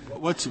case.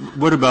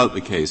 What about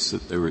the case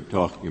that they were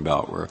talking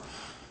about where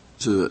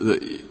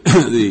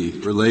the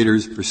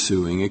relator's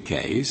pursuing a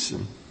case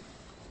and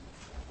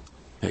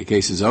the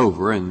case is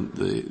over and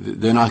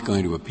they're not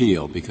going to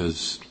appeal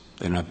because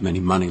they don't have any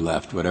money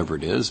left, whatever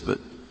it is, but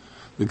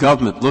the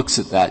government looks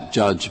at that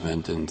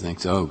judgment and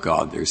thinks, oh,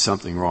 God, there's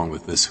something wrong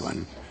with this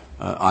one.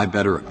 I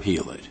better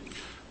appeal it.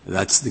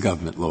 That's the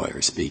government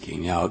lawyer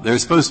speaking. Now, they're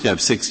supposed to have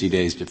 60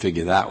 days to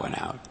figure that one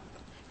out.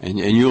 And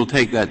you'll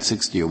take that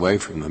 60 away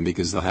from them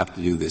because they'll have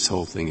to do this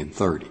whole thing in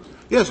 30.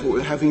 Yes,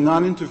 well, having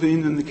not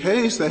intervened in the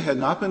case, they had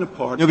not been a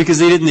party. No, because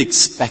they didn't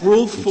expect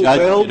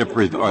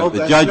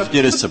the judge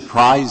did a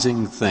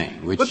surprising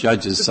thing, which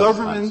judges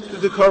sometimes.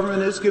 The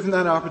government is given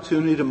that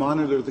opportunity to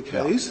monitor the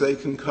case. Yeah. They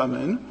can come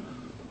in.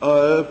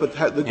 But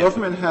the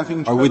government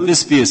having Or would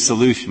this be a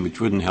solution which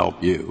wouldn't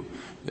help you?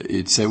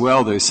 You'd say,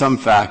 well, there's some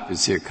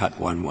factors here cut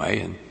one way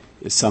and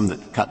there's some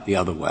that cut the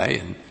other way,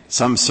 and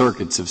some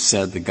circuits have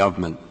said the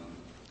government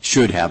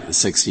should have the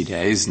 60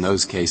 days, and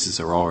those cases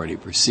are already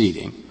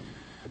proceeding.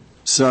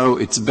 So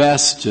it's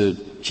best to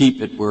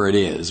keep it where it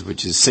is,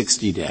 which is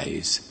 60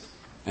 days,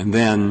 and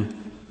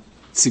then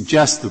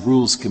suggest the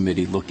Rules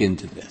Committee look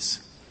into this,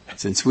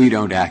 since we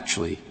don't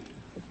actually.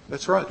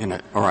 That's right.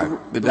 All right.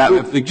 But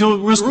if the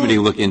Rules Committee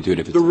look into it,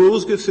 if it's. The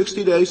rules give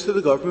 60 days to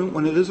the government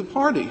when it is a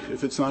party.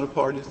 If it's not a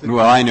party.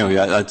 Well, I know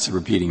that's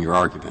repeating your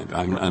argument.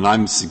 And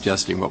I'm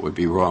suggesting what would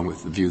be wrong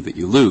with the view that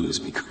you lose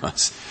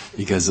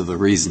because of the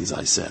reasons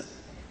I said.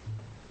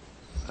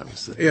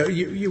 Yeah,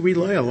 you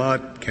rely a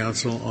lot,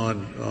 counsel,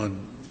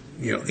 on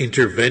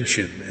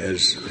intervention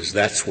as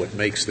that's what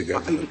makes the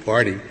government a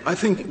party. I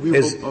think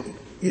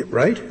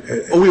right?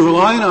 We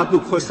rely on it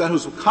because that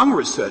was what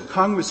Congress said.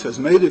 Congress has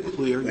made it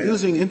clear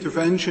using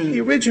intervention.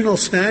 The original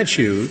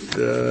statute,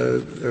 or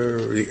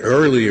the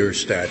earlier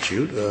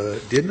statute,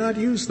 did not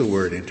use the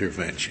word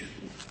intervention.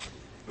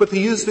 But they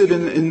used it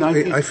in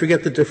 19. I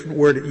forget the different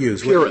word it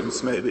used.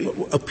 Appearance, maybe.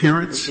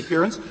 Appearance?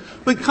 Appearance.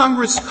 But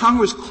Congress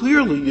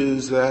clearly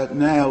used that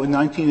now in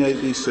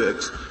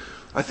 1986.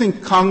 I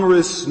think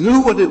Congress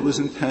knew what it was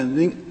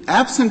intending,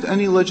 absent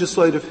any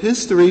legislative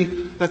history,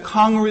 that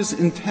Congress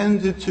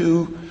intended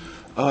to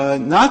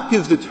not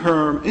give the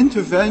term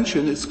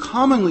intervention. It's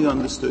commonly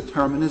understood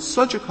term, and it's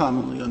such a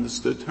commonly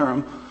understood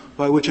term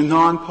by which a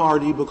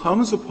non-party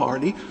becomes a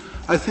party.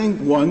 I think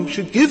one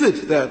should give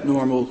it that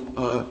normal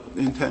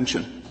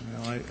intention.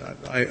 Well,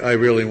 I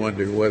really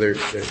wonder whether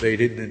they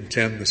didn't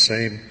intend the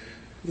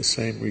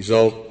same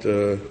result.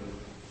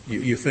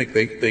 You think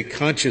they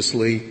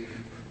consciously.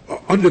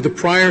 Under the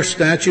prior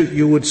statute,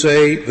 you would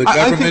say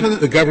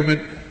the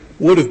government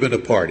would have been a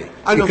party.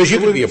 Because you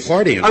could be a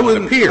party and not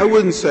appear. I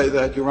wouldn't say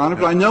that, Your Honor.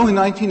 But I know in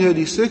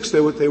 1986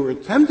 what they were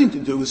attempting to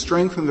do was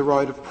strengthen the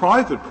right of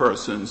private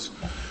persons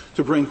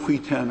to bring qui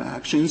tam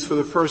actions. For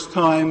the first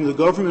time, the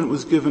government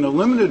was given a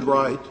limited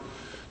right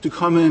to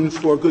come in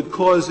for good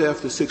cause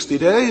after 60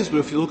 days. But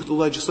if you look at the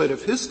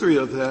legislative history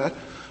of that,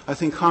 I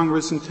think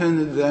Congress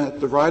intended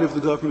that the right of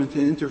the government to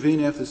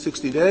intervene after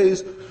 60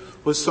 days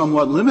was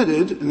somewhat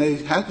limited, and they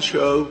had to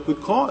show good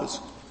cause.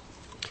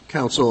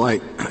 Counsel, I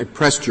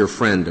pressed your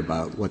friend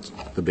about what's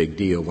the big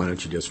deal. Why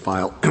don't you just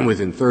file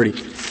within 30?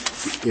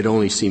 It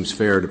only seems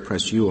fair to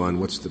press you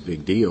on what's the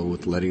big deal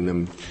with letting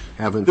them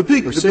have it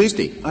for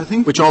 60,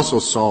 which also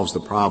solves the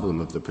problem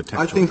of the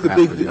potential.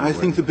 I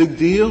think the big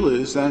deal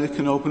is that it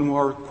can open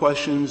more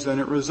questions than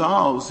it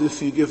resolves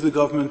if you give the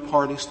government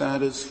party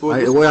status for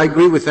this. I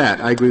agree with that.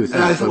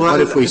 But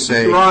what if we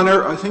say, Your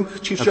Honor, I think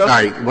Chief Justice.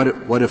 Sorry.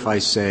 What if I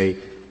say,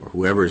 or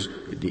whoever's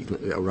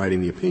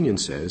writing the opinion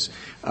says,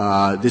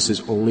 this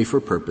is only for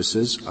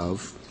purposes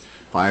of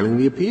filing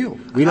the appeal.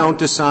 We don't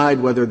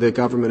decide whether the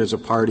government is a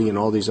party and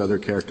all these other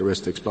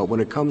characteristics, but when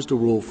it comes to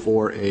Rule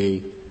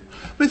 4A.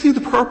 But I think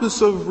the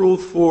purpose of Rule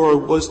 4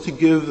 was to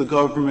give the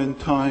government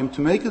time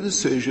to make a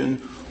decision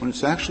when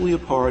it's actually a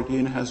party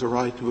and has a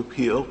right to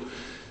appeal.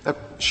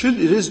 It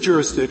is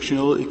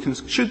jurisdictional.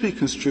 It should be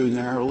construed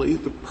narrowly.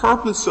 The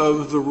purpose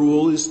of the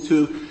rule is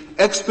to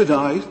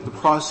expedite the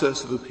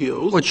process of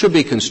appeals. Well, it should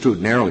be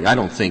construed narrowly. I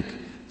don't think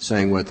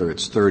saying whether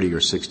it's 30 or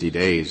 60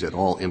 days at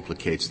all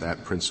implicates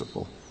that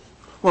principle.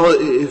 Well,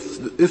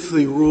 if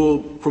the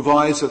rule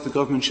provides that the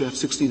government should have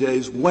 60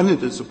 days when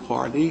it is a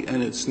party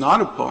and it's not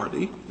a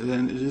party,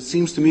 then it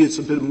seems to me it's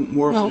a bit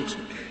more. Well,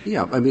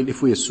 yeah. I mean,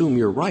 if we assume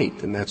you're right,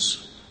 then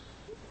that's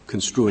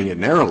construing it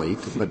narrowly.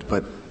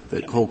 But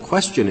the whole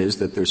question is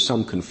that there's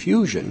some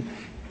confusion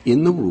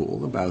in the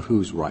rule about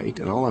who's right,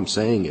 and all I'm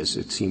saying is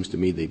it seems to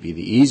me they'd be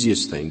the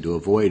easiest thing to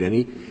avoid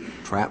any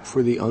trap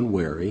for the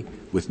unwary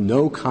with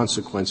no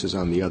consequences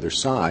on the other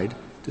side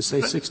to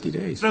say 60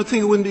 days. I don't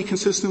think it wouldn't be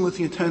consistent with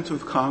the intent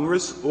of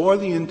Congress or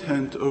the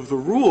intent of the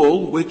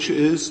rule, which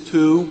is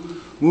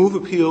to move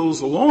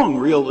appeals along,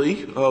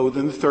 really,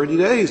 within the 30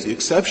 days. The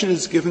exception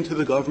is given to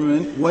the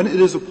government when it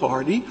is a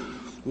party,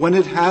 when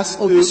it has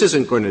to. Oh, this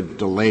isn't going to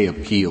delay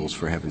appeals,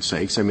 for heaven's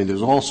sakes. I mean,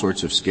 there's all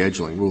sorts of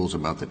scheduling rules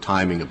about the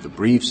timing of the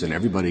briefs, and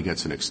everybody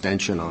gets an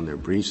extension on their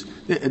briefs.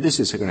 This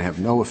is going to have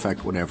no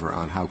effect whatever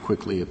on how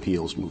quickly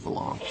appeals move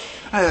along.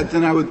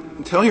 Then I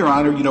would tell Your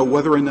Honor,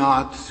 whether or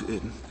not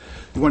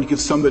you want to give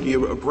somebody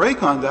a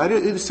break on that,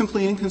 it is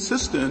simply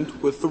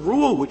inconsistent with the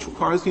rule, which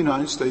requires the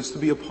United States to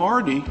be a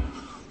party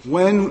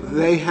when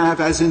they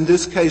have, as in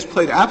this case,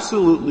 played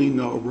absolutely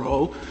no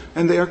role,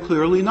 and they are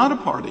clearly not a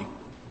party.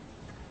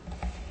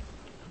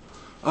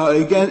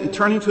 Again,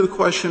 turning to the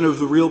question of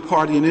the real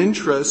party in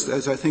interest,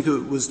 as I think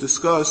it was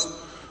discussed,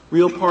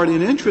 real party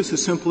in interest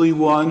is simply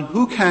one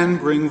who can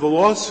bring the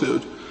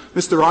lawsuit.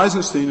 Mr.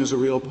 Eisenstein is a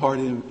real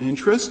party in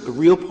interest. The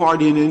real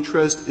party in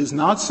interest is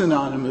not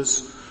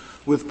synonymous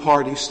with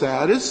party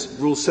status.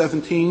 Rule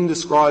 17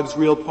 describes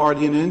real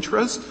party in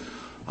interest.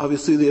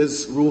 Obviously,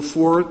 there's Rule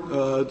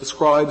 4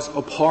 describes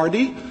a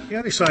party. The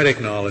other side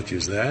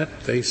acknowledges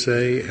that. They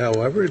say,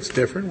 however, it's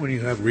different when you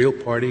have real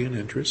party in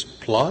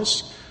interest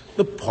plus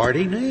the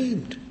party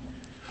named.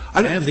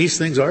 And these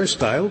things are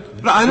styled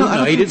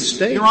United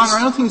States. Your Honor,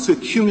 I don't think it's an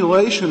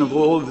accumulation of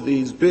all of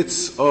these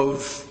bits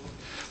of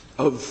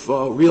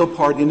real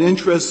party and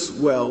interests,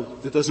 well,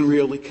 it doesn't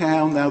really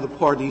count. Now the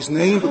party's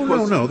named.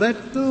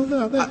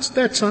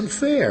 That's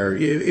unfair.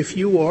 If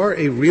you are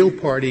a real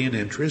party in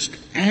interest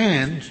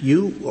and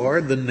you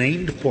are the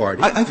named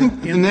party, I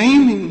think the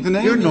naming,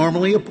 you're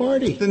normally a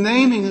party. The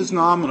naming is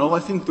nominal. I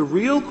think the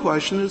real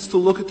question is to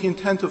look at the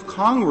intent of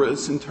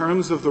Congress in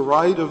terms of the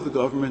right of the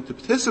government to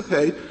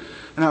participate.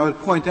 And I would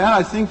point out,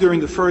 I think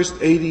during the first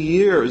 80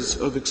 years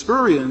of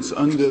experience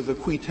under the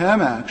qui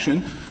tam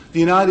action,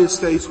 the United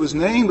States was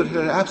named but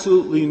had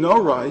absolutely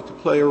no right to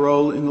play a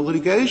role in the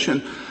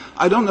litigation.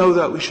 I don't know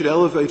that we should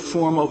elevate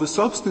form over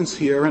substance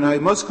here, and I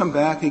must come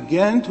back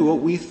again to what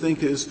we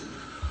think is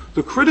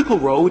the critical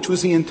role, which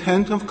was the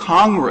intent of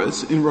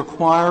Congress in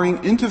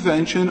requiring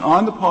intervention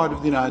on the part of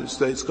the United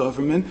States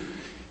government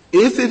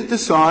if it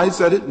decides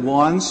that it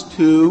wants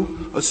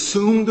to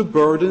assume the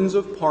burdens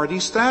of party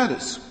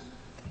status.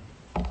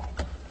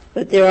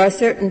 But there are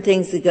certain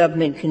things the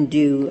government can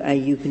do,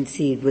 you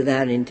concede,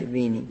 without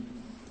intervening.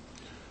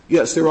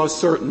 Yes, there are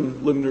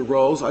certain limited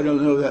roles. I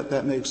don't know that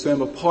that makes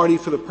them a party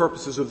for the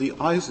purposes of the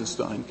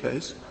Eisenstein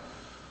case.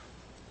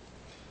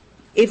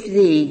 If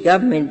the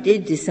government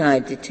did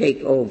decide to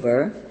take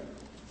over,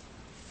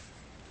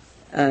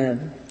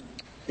 the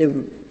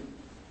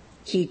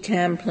qui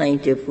tam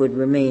plaintiff would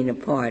remain a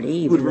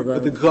party.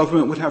 But the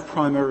government would have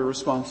primary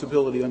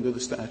responsibility under the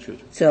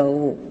statute.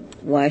 So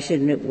why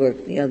shouldn't it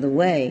work the other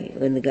way?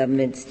 When the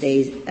government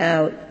stays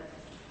out,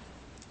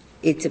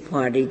 it's a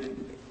party.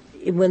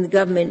 When the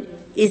government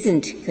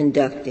isn't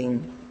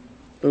conducting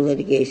the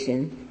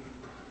litigation,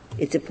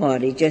 it's a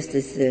party, just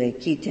as the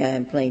qui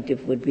tam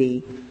plaintiff would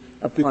be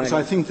a party. Because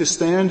I think the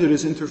standard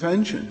is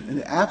intervention.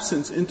 In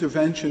absence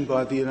intervention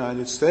by the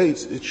United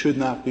States, it should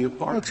not be a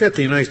party. Except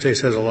the United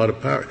States has a lot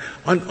of power.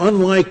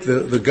 Unlike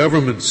the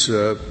government's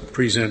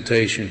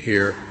presentation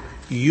here,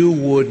 you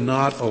would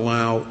not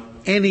allow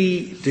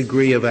any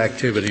degree of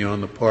activity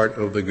on the part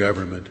of the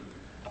government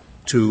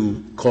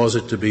to cause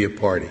it to be a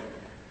party,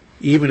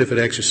 even if it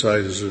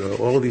exercises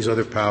all of these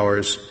other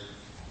powers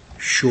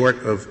short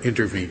of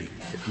intervening.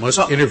 It must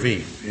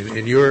intervene.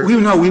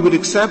 We would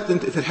accept,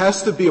 if it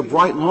has to be a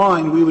bright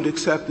line, we would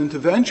accept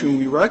intervention.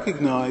 We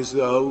recognize,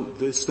 though,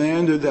 the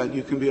standard that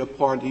you can be a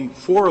party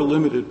for a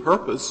limited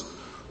purpose.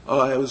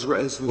 Well,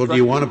 do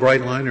you want a bright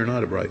line or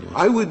not a bright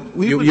line?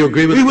 You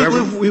agree with the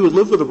government? We would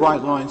live with a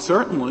bright line,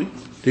 certainly.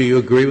 Do you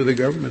agree with the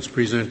government's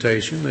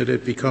presentation that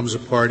it becomes a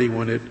party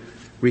when it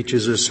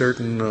reaches a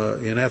certain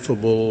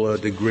ineffable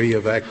degree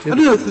of activity? I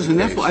don't know if it's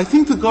ineffable. I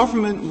think the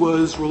government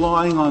was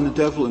relying on the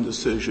Devlin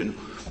decision,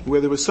 where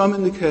there was some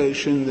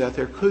indication that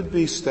there could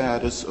be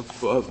status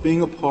of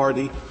being a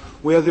party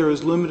where there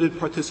is limited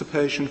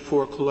participation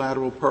for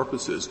collateral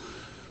purposes.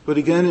 But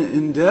again,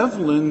 in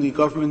Devlin, the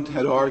government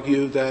had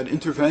argued that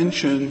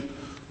intervention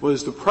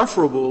was the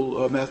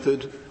preferable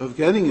method of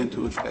getting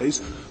into a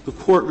case. The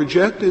court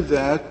rejected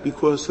that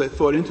because they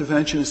thought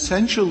intervention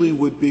essentially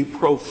would be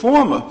pro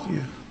forma.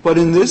 Yeah. But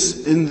in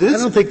this, I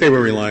don't think they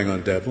were relying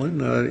on Devlin.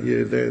 They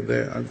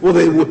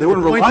weren't the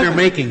point relying. They're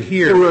making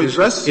here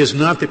is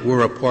not that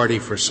we're a party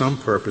for some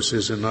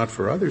purposes and not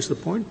for others. The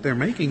point they're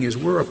making is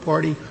we're a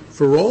party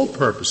for all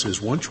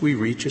purposes once we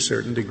reach a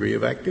certain degree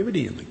of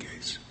activity in the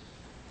case.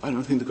 I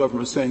don't think the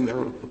government is saying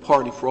they're a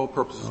party for all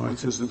purposes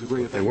once there's a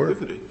degree of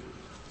activity.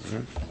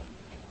 Right.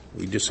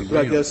 We disagree.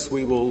 But I guess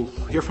we will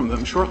hear from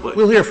them shortly.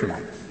 We'll hear from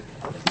them.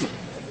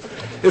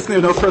 If there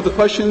are no further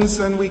questions,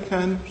 then we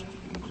can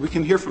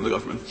hear from the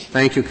government.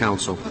 Thank you,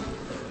 counsel.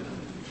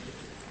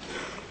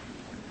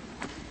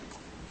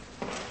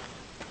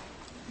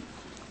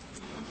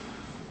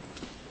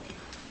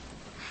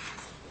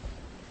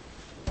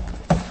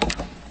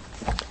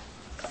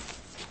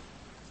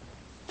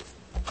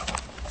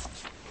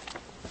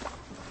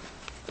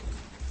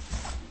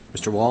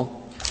 Mr.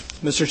 Wall?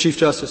 Mr. Chief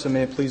Justice, and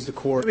may it please the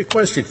Court. I have a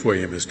question for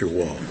you, Mr.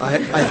 Wall.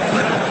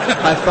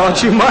 I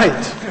thought you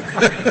might.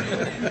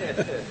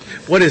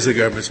 What is the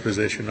government's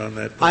position on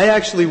that? I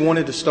actually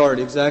wanted to start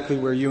exactly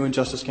where you and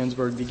Justice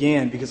Ginsburg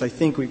began, because I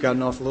think we've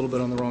gotten off a little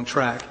bit on the wrong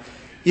track.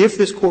 If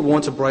this Court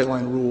wants a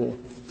bright-line rule,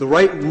 the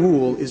right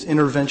rule is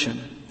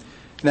intervention.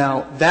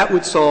 Now, that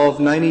would solve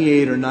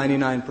 98 or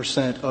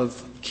 99%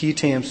 of qui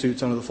tam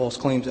suits under the False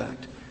Claims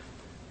Act.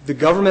 The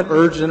government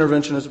urged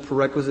intervention as a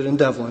prerequisite in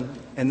Devlin,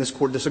 and this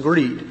Court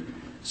disagreed.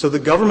 So the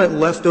government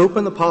left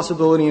open the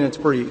possibility in its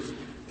brief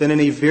that in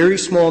a very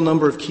small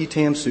number of qui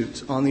tam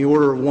suits, on the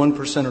order of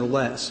 1% or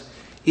less,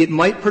 it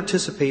might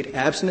participate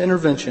absent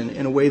intervention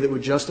in a way that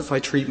would justify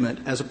treatment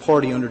as a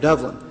party under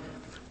Devlin.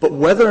 But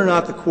whether or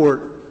not the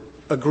Court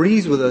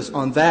agrees with us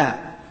on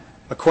that,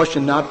 a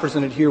question not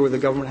presented here where the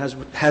government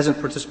hasn't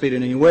participated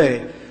in any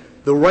way,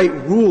 the right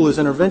rule is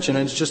intervention,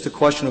 and it's just a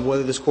question of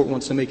whether this Court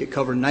wants to make it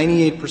cover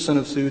 98%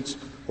 of suits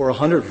or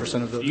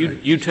 100% of those.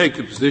 You take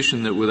the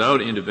position that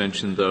without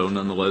intervention, though,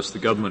 nonetheless, the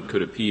government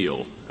could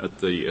appeal at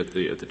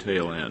the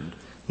tail end.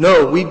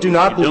 No, we do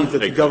not believe that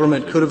the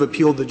government could have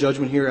appealed the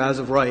judgment here as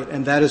of right,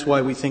 and that is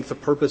why we think the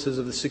purposes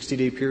of the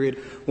 60-day period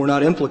were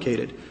not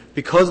implicated.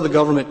 Because the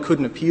government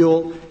couldn't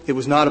appeal, it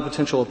was not a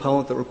potential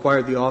appellant that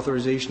required the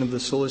authorization of the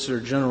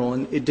Solicitor General,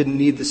 and it didn't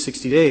need the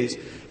 60 days.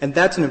 And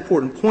that's an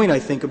important point, I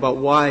think, about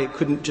why it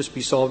couldn't just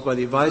be solved by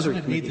the advisory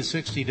committee. Doesn't it need the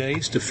 60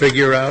 days to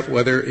figure out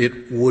whether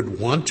it would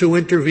want to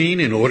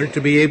intervene in order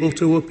to be able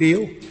to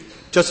appeal?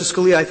 Justice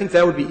Scalia, I think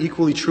that would be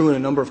equally true in a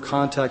number of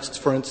contexts.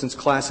 For instance,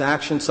 class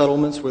action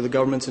settlements where the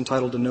government's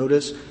entitled to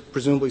notice,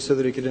 presumably so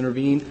that it could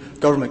intervene,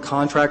 government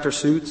contractor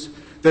suits.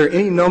 There are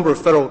any number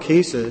of federal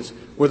cases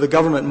where the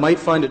government might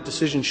find a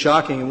decision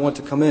shocking and want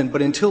to come in,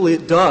 but until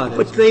it does.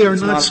 But they are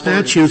not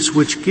statutes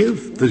which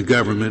give the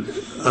government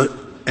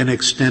an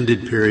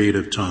extended period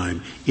of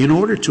time in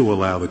order to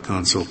allow the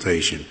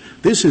consultation.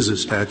 This is a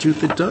statute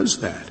that does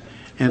that.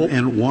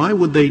 And why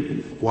would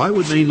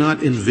they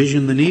not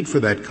envision the need for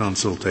that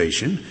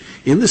consultation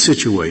in the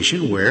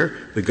situation where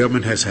the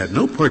government has had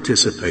no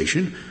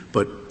participation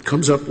but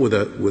comes up with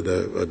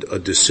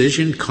a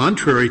decision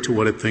contrary to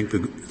what it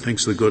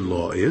thinks the good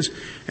law is,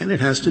 and it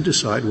has to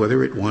decide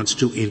whether it wants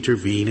to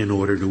intervene in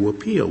order to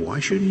appeal? Why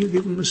shouldn't you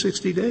give them the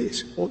 60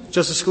 days? Well,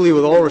 Justice Scalia,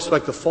 with all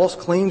respect, the False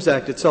Claims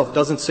Act itself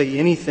doesn't say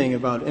anything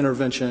about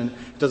intervention,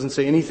 it doesn't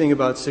say anything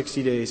about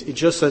 60 days. It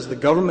just says the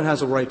government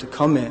has a right to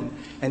come in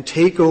and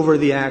take over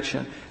the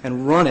action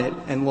and run it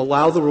and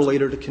allow the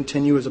relator to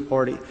continue as a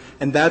party.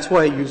 And that's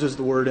why it uses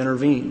the word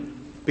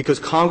intervene, because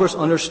Congress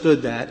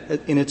understood that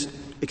in its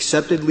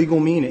accepted legal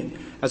meaning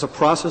as a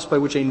process by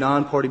which a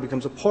non-party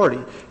becomes a party.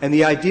 And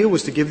the idea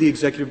was to give the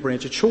executive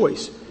branch a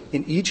choice.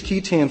 In each key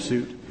TAM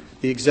suit,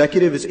 the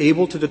executive is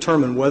able to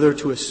determine whether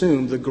to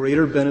assume the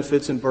greater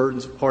benefits and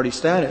burdens of party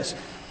status.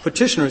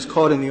 Petitioner is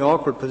caught in the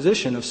awkward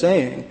position of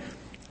saying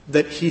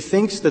that he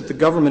thinks that the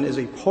government is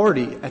a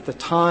party at the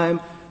time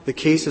the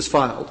case is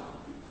filed,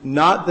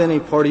 not then a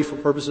party for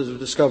purposes of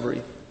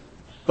discovery,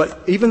 but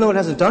even though it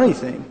hasn't done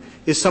anything,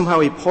 is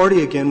somehow a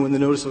party again when the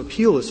notice of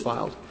appeal is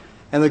filed.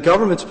 And the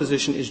government's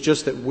position is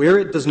just that where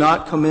it does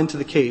not come into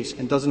the case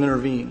and doesn't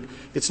intervene,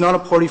 it's not a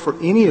party for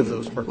any of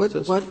those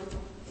purposes.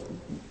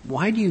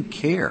 Why do you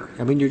care?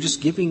 I mean, you're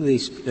just giving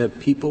these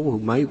people who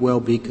might well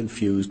be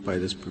confused by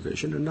this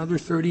provision another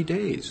 30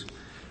 days.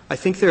 I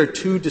think there are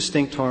two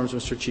distinct harms,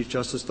 Mr. Chief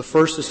Justice. The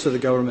first is to the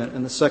government,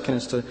 and the second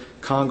is to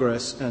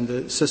Congress and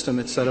the system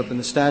it's set up in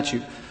the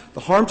statute. The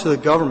harm to the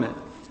government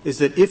is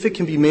that if it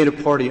can be made a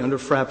party under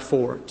FRAP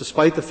 4,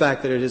 despite the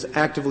fact that it has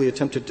actively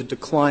attempted to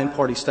decline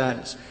party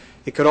status,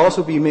 it could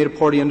also be made a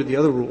party under the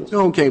other rules.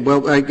 Okay.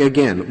 Well,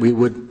 again, we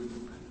would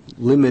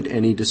limit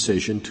any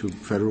decision to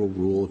Federal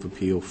Rule of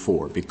Appeal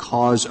 4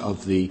 because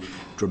of the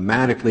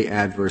dramatically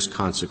adverse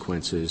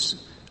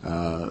consequences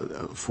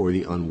for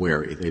the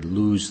unwary. They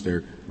lose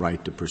their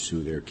right to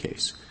pursue their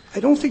case. I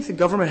don't think the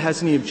government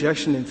has any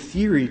objection in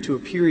theory to a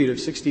period of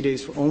 60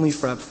 days for only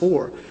FRAP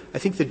 4. I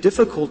think the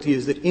difficulty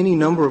is that any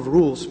number of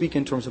rules speak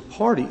in terms of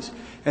parties,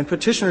 and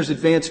petitioners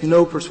advance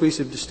no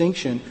persuasive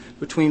distinction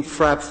between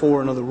FRAP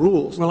 4 and other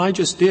rules. Well, I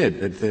just did.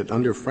 That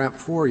under FRAP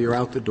 4, you're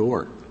out the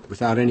door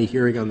without any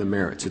hearing on the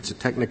merits. It's a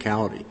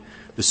technicality.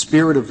 The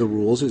spirit of the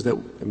rules is that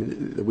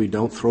we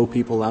don't throw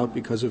people out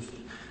because of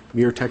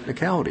mere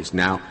technicalities.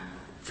 Now,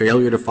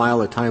 failure to file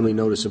a timely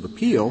notice of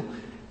appeal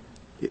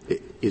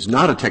is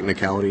not a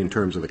technicality in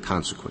terms of the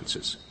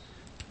consequences.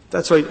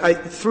 That's right.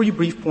 Three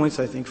brief points,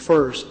 I think.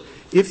 First,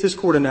 if this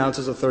Court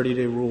announces a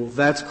 30-day rule,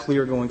 that's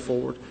clear going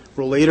forward.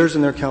 Relators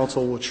and their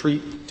counsel will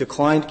treat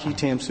declined key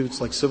TAM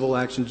suits like civil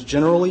actions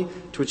generally,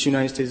 to which the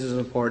United States isn't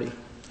a party.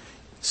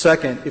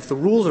 Second, if the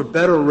rules are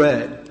better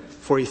read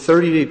for a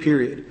 30-day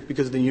period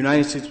because the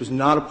United States was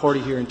not a party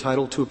here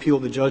entitled to appeal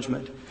the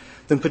judgment,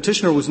 then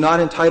petitioner was not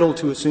entitled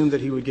to assume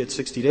that he would get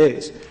 60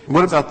 days.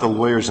 What about the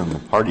lawyers and the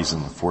parties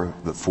in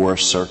the four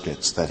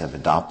circuits that have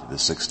adopted the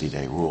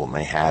 60-day rule, and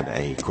they had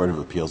a court of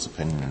appeals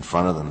opinion in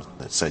front of them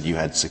that said you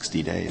had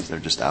 60 days? They're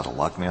just out of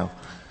luck now?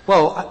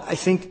 Well, I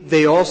think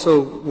they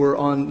also were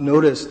on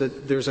notice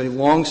that there's a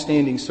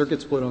long-standing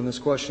circuit split on this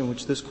question,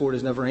 which this Court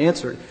has never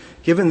answered.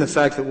 Given the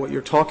fact that what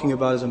you're talking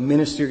about is a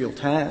ministerial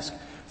task,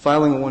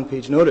 filing a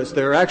one-page notice,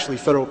 there are actually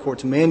federal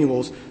courts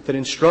manuals that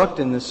instruct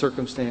in this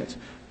circumstance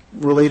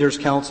relators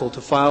counsel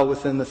to file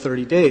within the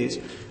 30 days.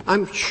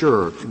 I'm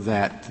sure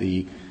that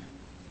the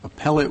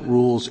Appellate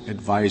Rules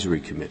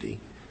Advisory Committee,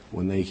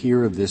 when they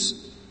hear of this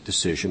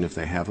decision, if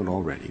they haven't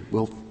already,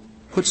 will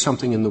put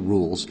something in the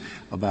rules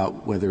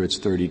about whether it's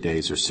 30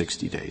 days or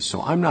 60 days.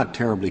 So I'm not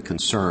terribly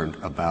concerned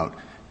about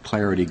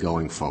clarity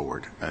going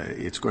forward.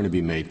 It's going to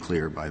be made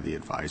clear by the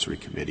advisory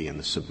committee and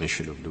the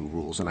submission of new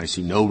rules, and I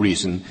see no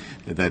reason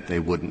that they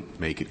wouldn't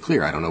make it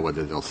clear. I don't know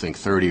whether they'll think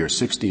 30 or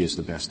 60 is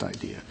the best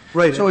idea.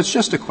 Right. So it's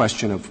just a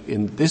question of,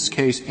 in this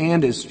case,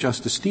 and as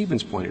Justice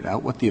Stevens pointed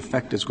out, what the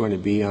effect is going to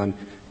be on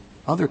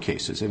other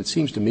cases. And it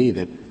seems to me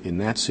that in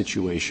that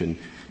situation,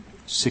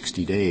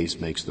 60 days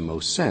makes the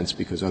most sense,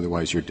 because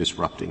otherwise you're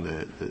disrupting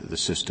the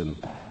system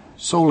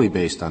solely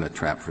based on a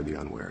trap for the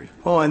unwary.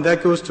 Oh, and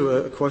that goes to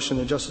a question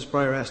that Justice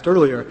Breyer asked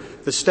earlier.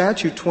 The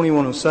statute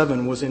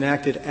 2107 was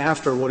enacted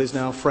after what is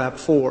now FRAP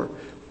 4.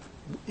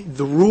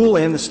 The rule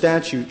and the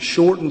statute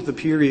shortened the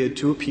period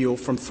to appeal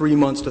from 3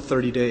 months to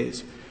 30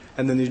 days.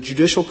 And then the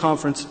judicial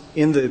conference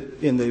in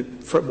the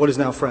what is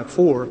now FRAP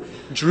 4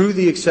 drew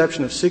the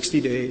exception of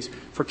 60 days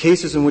for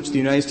cases in which the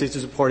United States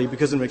is a party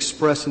because of an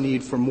express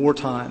need for more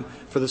time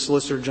for the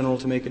Solicitor General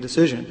to make a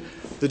decision.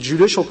 The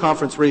judicial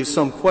conference raised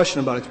some question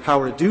about its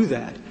power to do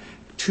that.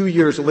 2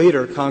 years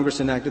later, Congress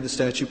enacted the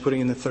statute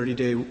putting in the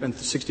 30-day and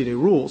the 60-day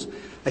rules.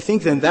 I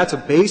think then that's a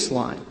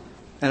baseline.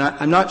 And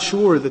I'm not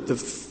sure that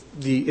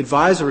the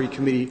advisory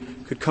committee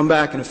could come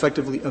back and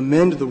effectively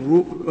amend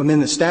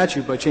the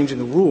statute by changing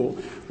the rule.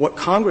 What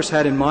Congress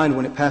had in mind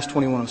when it passed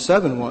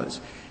 2107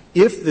 was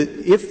if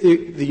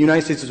the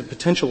United States is a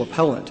potential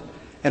appellant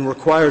and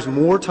requires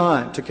more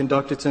time to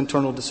conduct its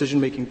internal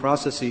decision-making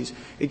processes,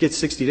 it gets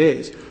 60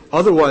 days.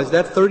 Otherwise,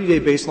 that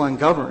 30-day baseline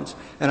governs.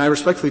 And I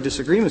respectfully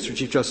disagree, Mr.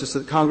 Chief Justice,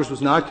 that Congress was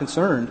not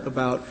concerned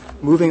about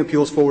moving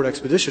appeals forward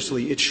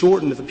expeditiously. It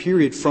shortened the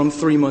period from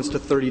 3 months to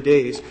 30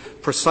 days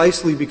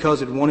precisely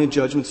because it wanted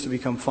judgments to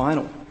become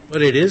final.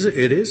 But it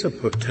is a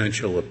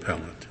potential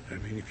appellant. I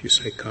mean, if you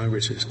say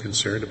Congress is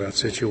concerned about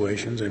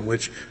situations in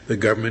which the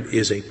government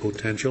is a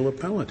potential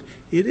appellant,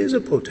 it is a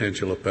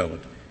potential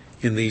appellant.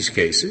 In these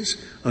cases,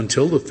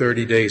 until the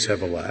 30 days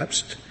have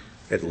elapsed,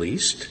 at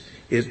least,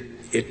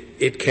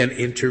 it can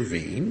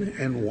intervene,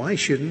 and why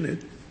shouldn't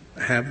it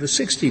have the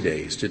 60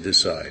 days to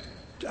decide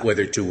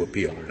whether to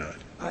appeal or not?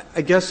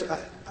 I guess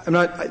I'm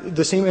not —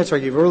 the same answer I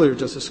gave earlier,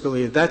 Justice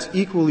Scalia. That's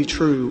equally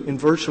true in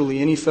virtually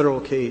any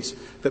federal case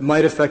that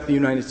might affect the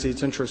United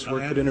States' interests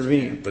where it could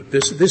intervene. But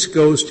this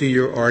goes to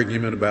your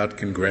argument about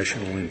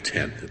congressional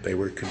intent, that they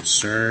were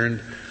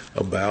concerned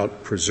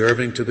about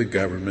preserving to the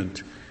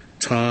government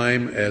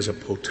time as a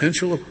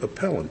potential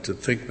appellant to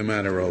think the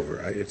matter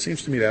over. It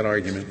seems to me that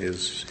argument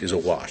is a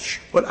wash.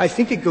 But I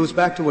think it goes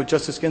back to what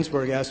Justice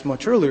Ginsburg asked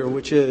much earlier,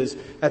 which is,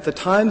 at the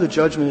time the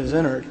judgment is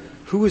entered,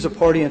 who is a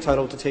party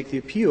entitled to take the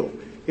appeal?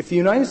 If the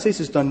United States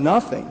has done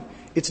nothing,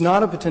 it's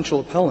not a potential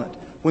appellant.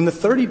 When the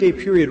 30-day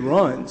period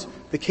runs,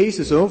 the case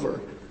is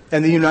over.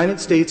 And the United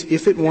States,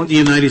 if it wants — The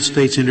United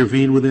States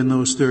intervene within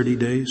those 30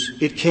 days?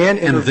 It can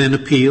and then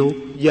appeal?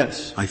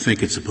 Yes. I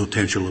think it's a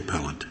potential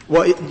appellant.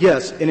 Well,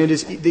 yes, and it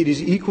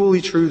is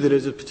equally true that it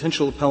is a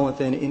potential appellant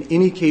then in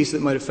any case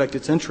that might affect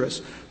its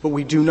interests. But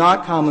we do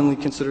not commonly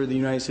consider the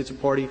United States a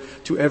party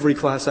to every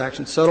class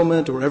action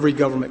settlement or every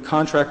government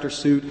contractor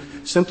suit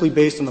simply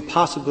based on the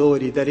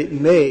possibility that it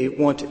may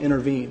want to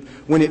intervene.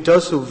 When it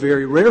does so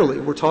very rarely,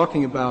 we're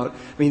talking about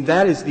 —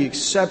 that is the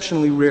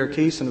exceptionally rare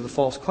case under the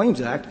False Claims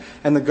Act,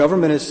 and the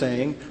government is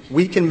saying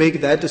we can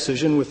make that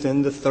decision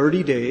within the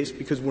 30 days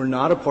because we're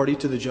not a party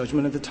to the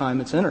judgment at the time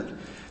it's entered.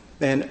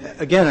 And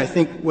again, I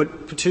think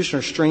what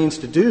Petitioner strains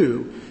to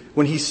do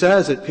when he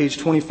says at page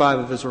 25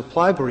 of his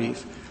reply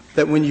brief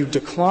that when you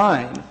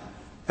decline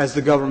as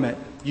the government,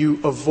 you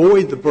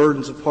avoid the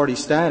burdens of party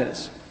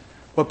status,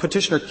 what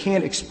Petitioner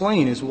can't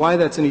explain is why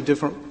that's any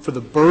different for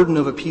the burden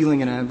of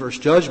appealing an adverse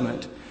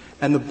judgment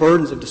and the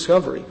burdens of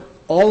discovery.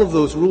 All of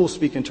those rules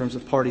speak in terms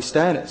of party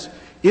status.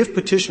 If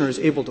Petitioner is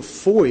able to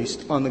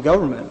foist on the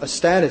government a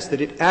status that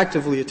it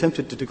actively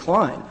attempted to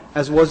decline,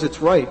 as was its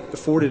right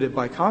afforded it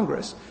by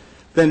Congress,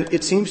 then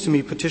it seems to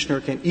me Petitioner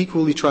can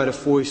equally try to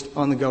foist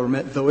on the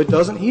government, though it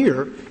doesn't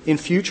here, in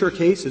future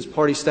cases,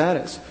 party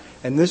status.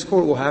 And this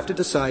Court will have to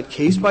decide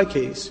case by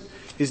case,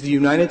 is the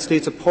United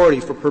States a party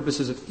for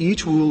purposes of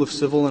each rule of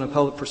civil and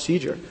appellate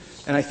procedure?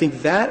 And I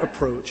think that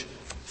approach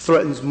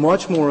threatens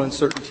much more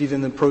uncertainty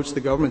than the approach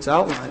the government's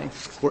outlining,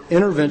 where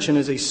intervention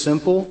is a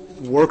simple,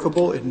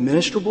 workable,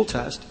 administrable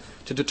test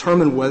to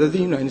determine whether the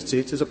United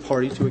States is a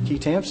party to a key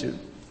TAM suit.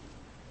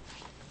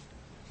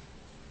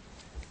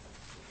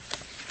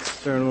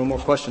 If there are no more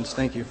questions,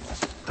 thank you.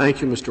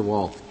 Thank you, Mr.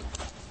 Wall.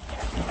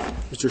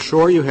 Mr.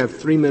 Shore, you have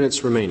 3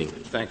 minutes remaining.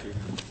 Thank you.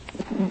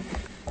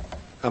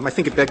 I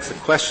think it begs the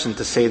question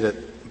to say that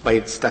by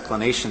its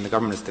declination, the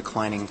government is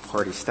declining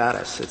party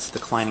status. It's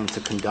declining to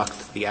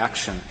conduct the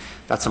action.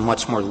 That's a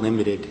much more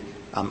limited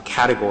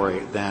category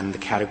than the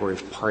category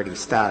of party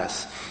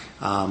status.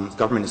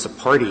 Government is a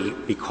party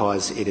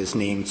because it is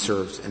named,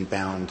 served, and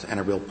bound, and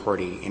a real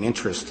party in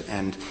interest.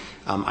 And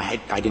I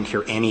didn't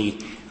hear any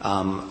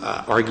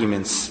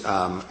arguments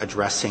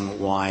addressing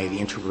why the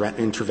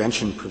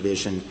intervention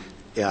provision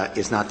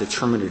is not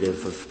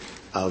determinative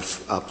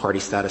of party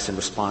status and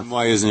response.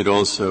 Why isn't it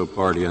also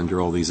party under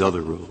all these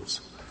other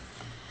rules?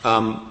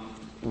 Our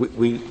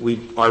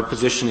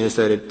position is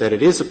that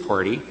it is a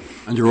party.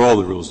 Under all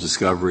the rules,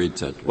 discovery, et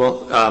cetera.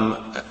 Well,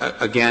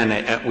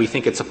 again, we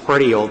think it's a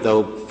party,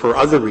 although for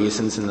other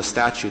reasons in the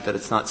statute that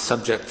it's not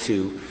subject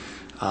to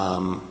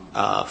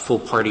full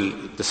party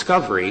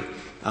discovery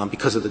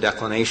because of the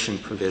declination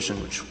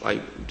provision, which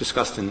I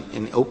discussed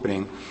in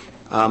opening.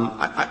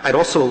 I'd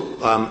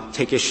also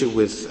take issue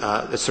with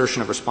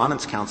assertion of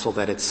Respondents' Counsel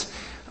that it's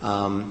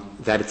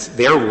that it's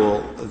their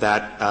rule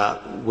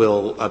that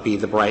will be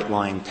the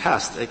bright-line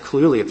test.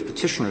 Clearly, it's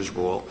Petitioner's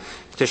rule.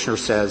 Petitioner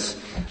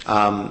says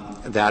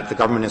that the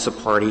government is a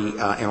party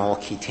in all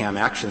key TAM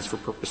actions for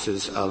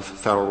purposes of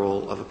Federal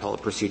Rule of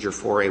Appellate Procedure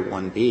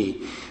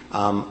 4A1B.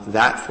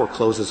 That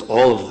forecloses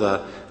all of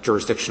the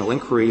jurisdictional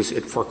inquiries.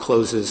 It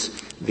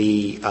forecloses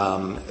the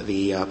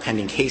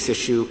pending case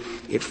issue.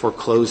 It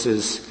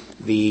forecloses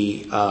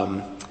the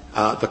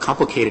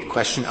complicated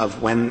question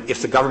of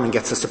if the government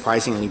gets a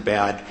surprisingly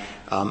bad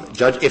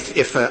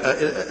if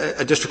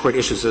a district court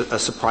issues a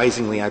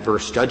surprisingly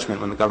adverse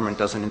judgment when the government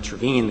doesn't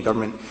intervene, the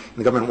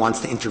government wants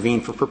to intervene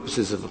for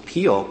purposes of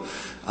appeal.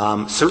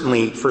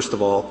 Certainly, first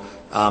of all,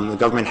 the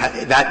government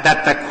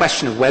that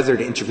question of whether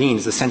to intervene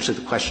is essentially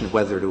the question of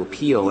whether to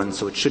appeal, and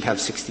so it should have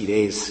 60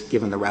 days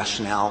given the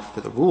rationale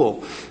for the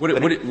rule.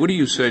 What do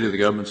you say to the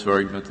government's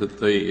argument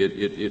that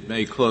it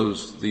may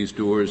close these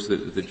doors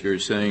that you're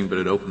saying, but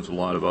it opens a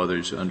lot of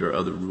others under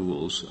other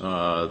rules?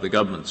 The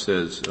government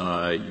says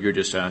you're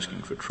just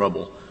asking for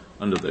trouble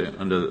under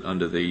an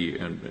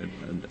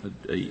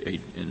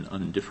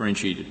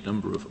undifferentiated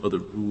number of other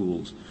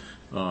rules.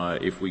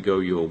 If we go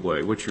your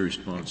way, what's your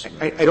response?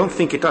 I don't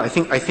think it does.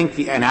 I think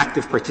an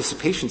active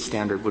participation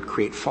standard would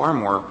create far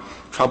more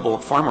trouble,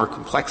 far more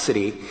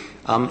complexity.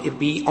 It'd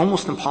be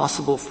almost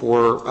impossible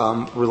for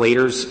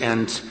relators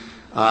and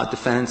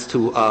defendants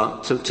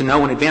to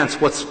know in advance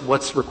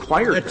what's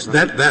required.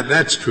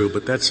 That's true,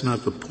 but that's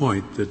not the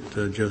point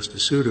that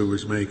Justice Souter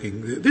was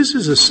making. This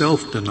is a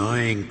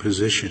self-denying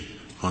position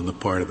on the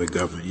part of the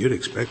government. You'd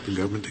expect the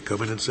government to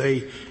come in and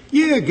say,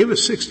 yeah, give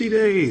us 60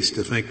 days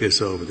to think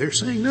this over. They're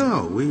saying,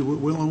 no,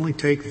 we'll only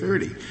take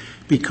 30.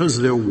 Because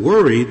they're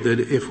worried that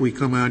if we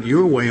come out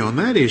your way on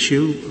that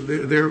issue,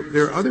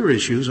 there are other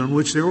issues on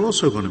which they're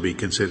also going to be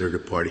considered a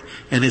party.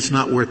 And it's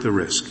not worth the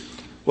risk.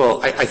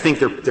 Well, I think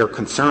their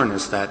concern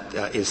is that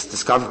is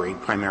discovery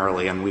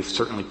primarily, and we've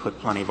certainly put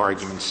plenty of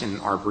arguments in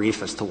our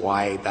brief as to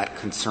why that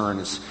concern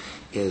is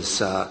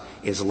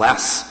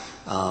less.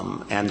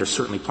 And there's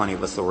certainly plenty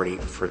of authority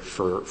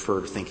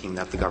for thinking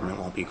that the government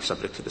won't be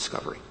subject to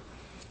discovery.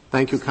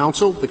 Thank you,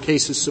 counsel. The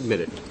case is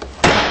submitted.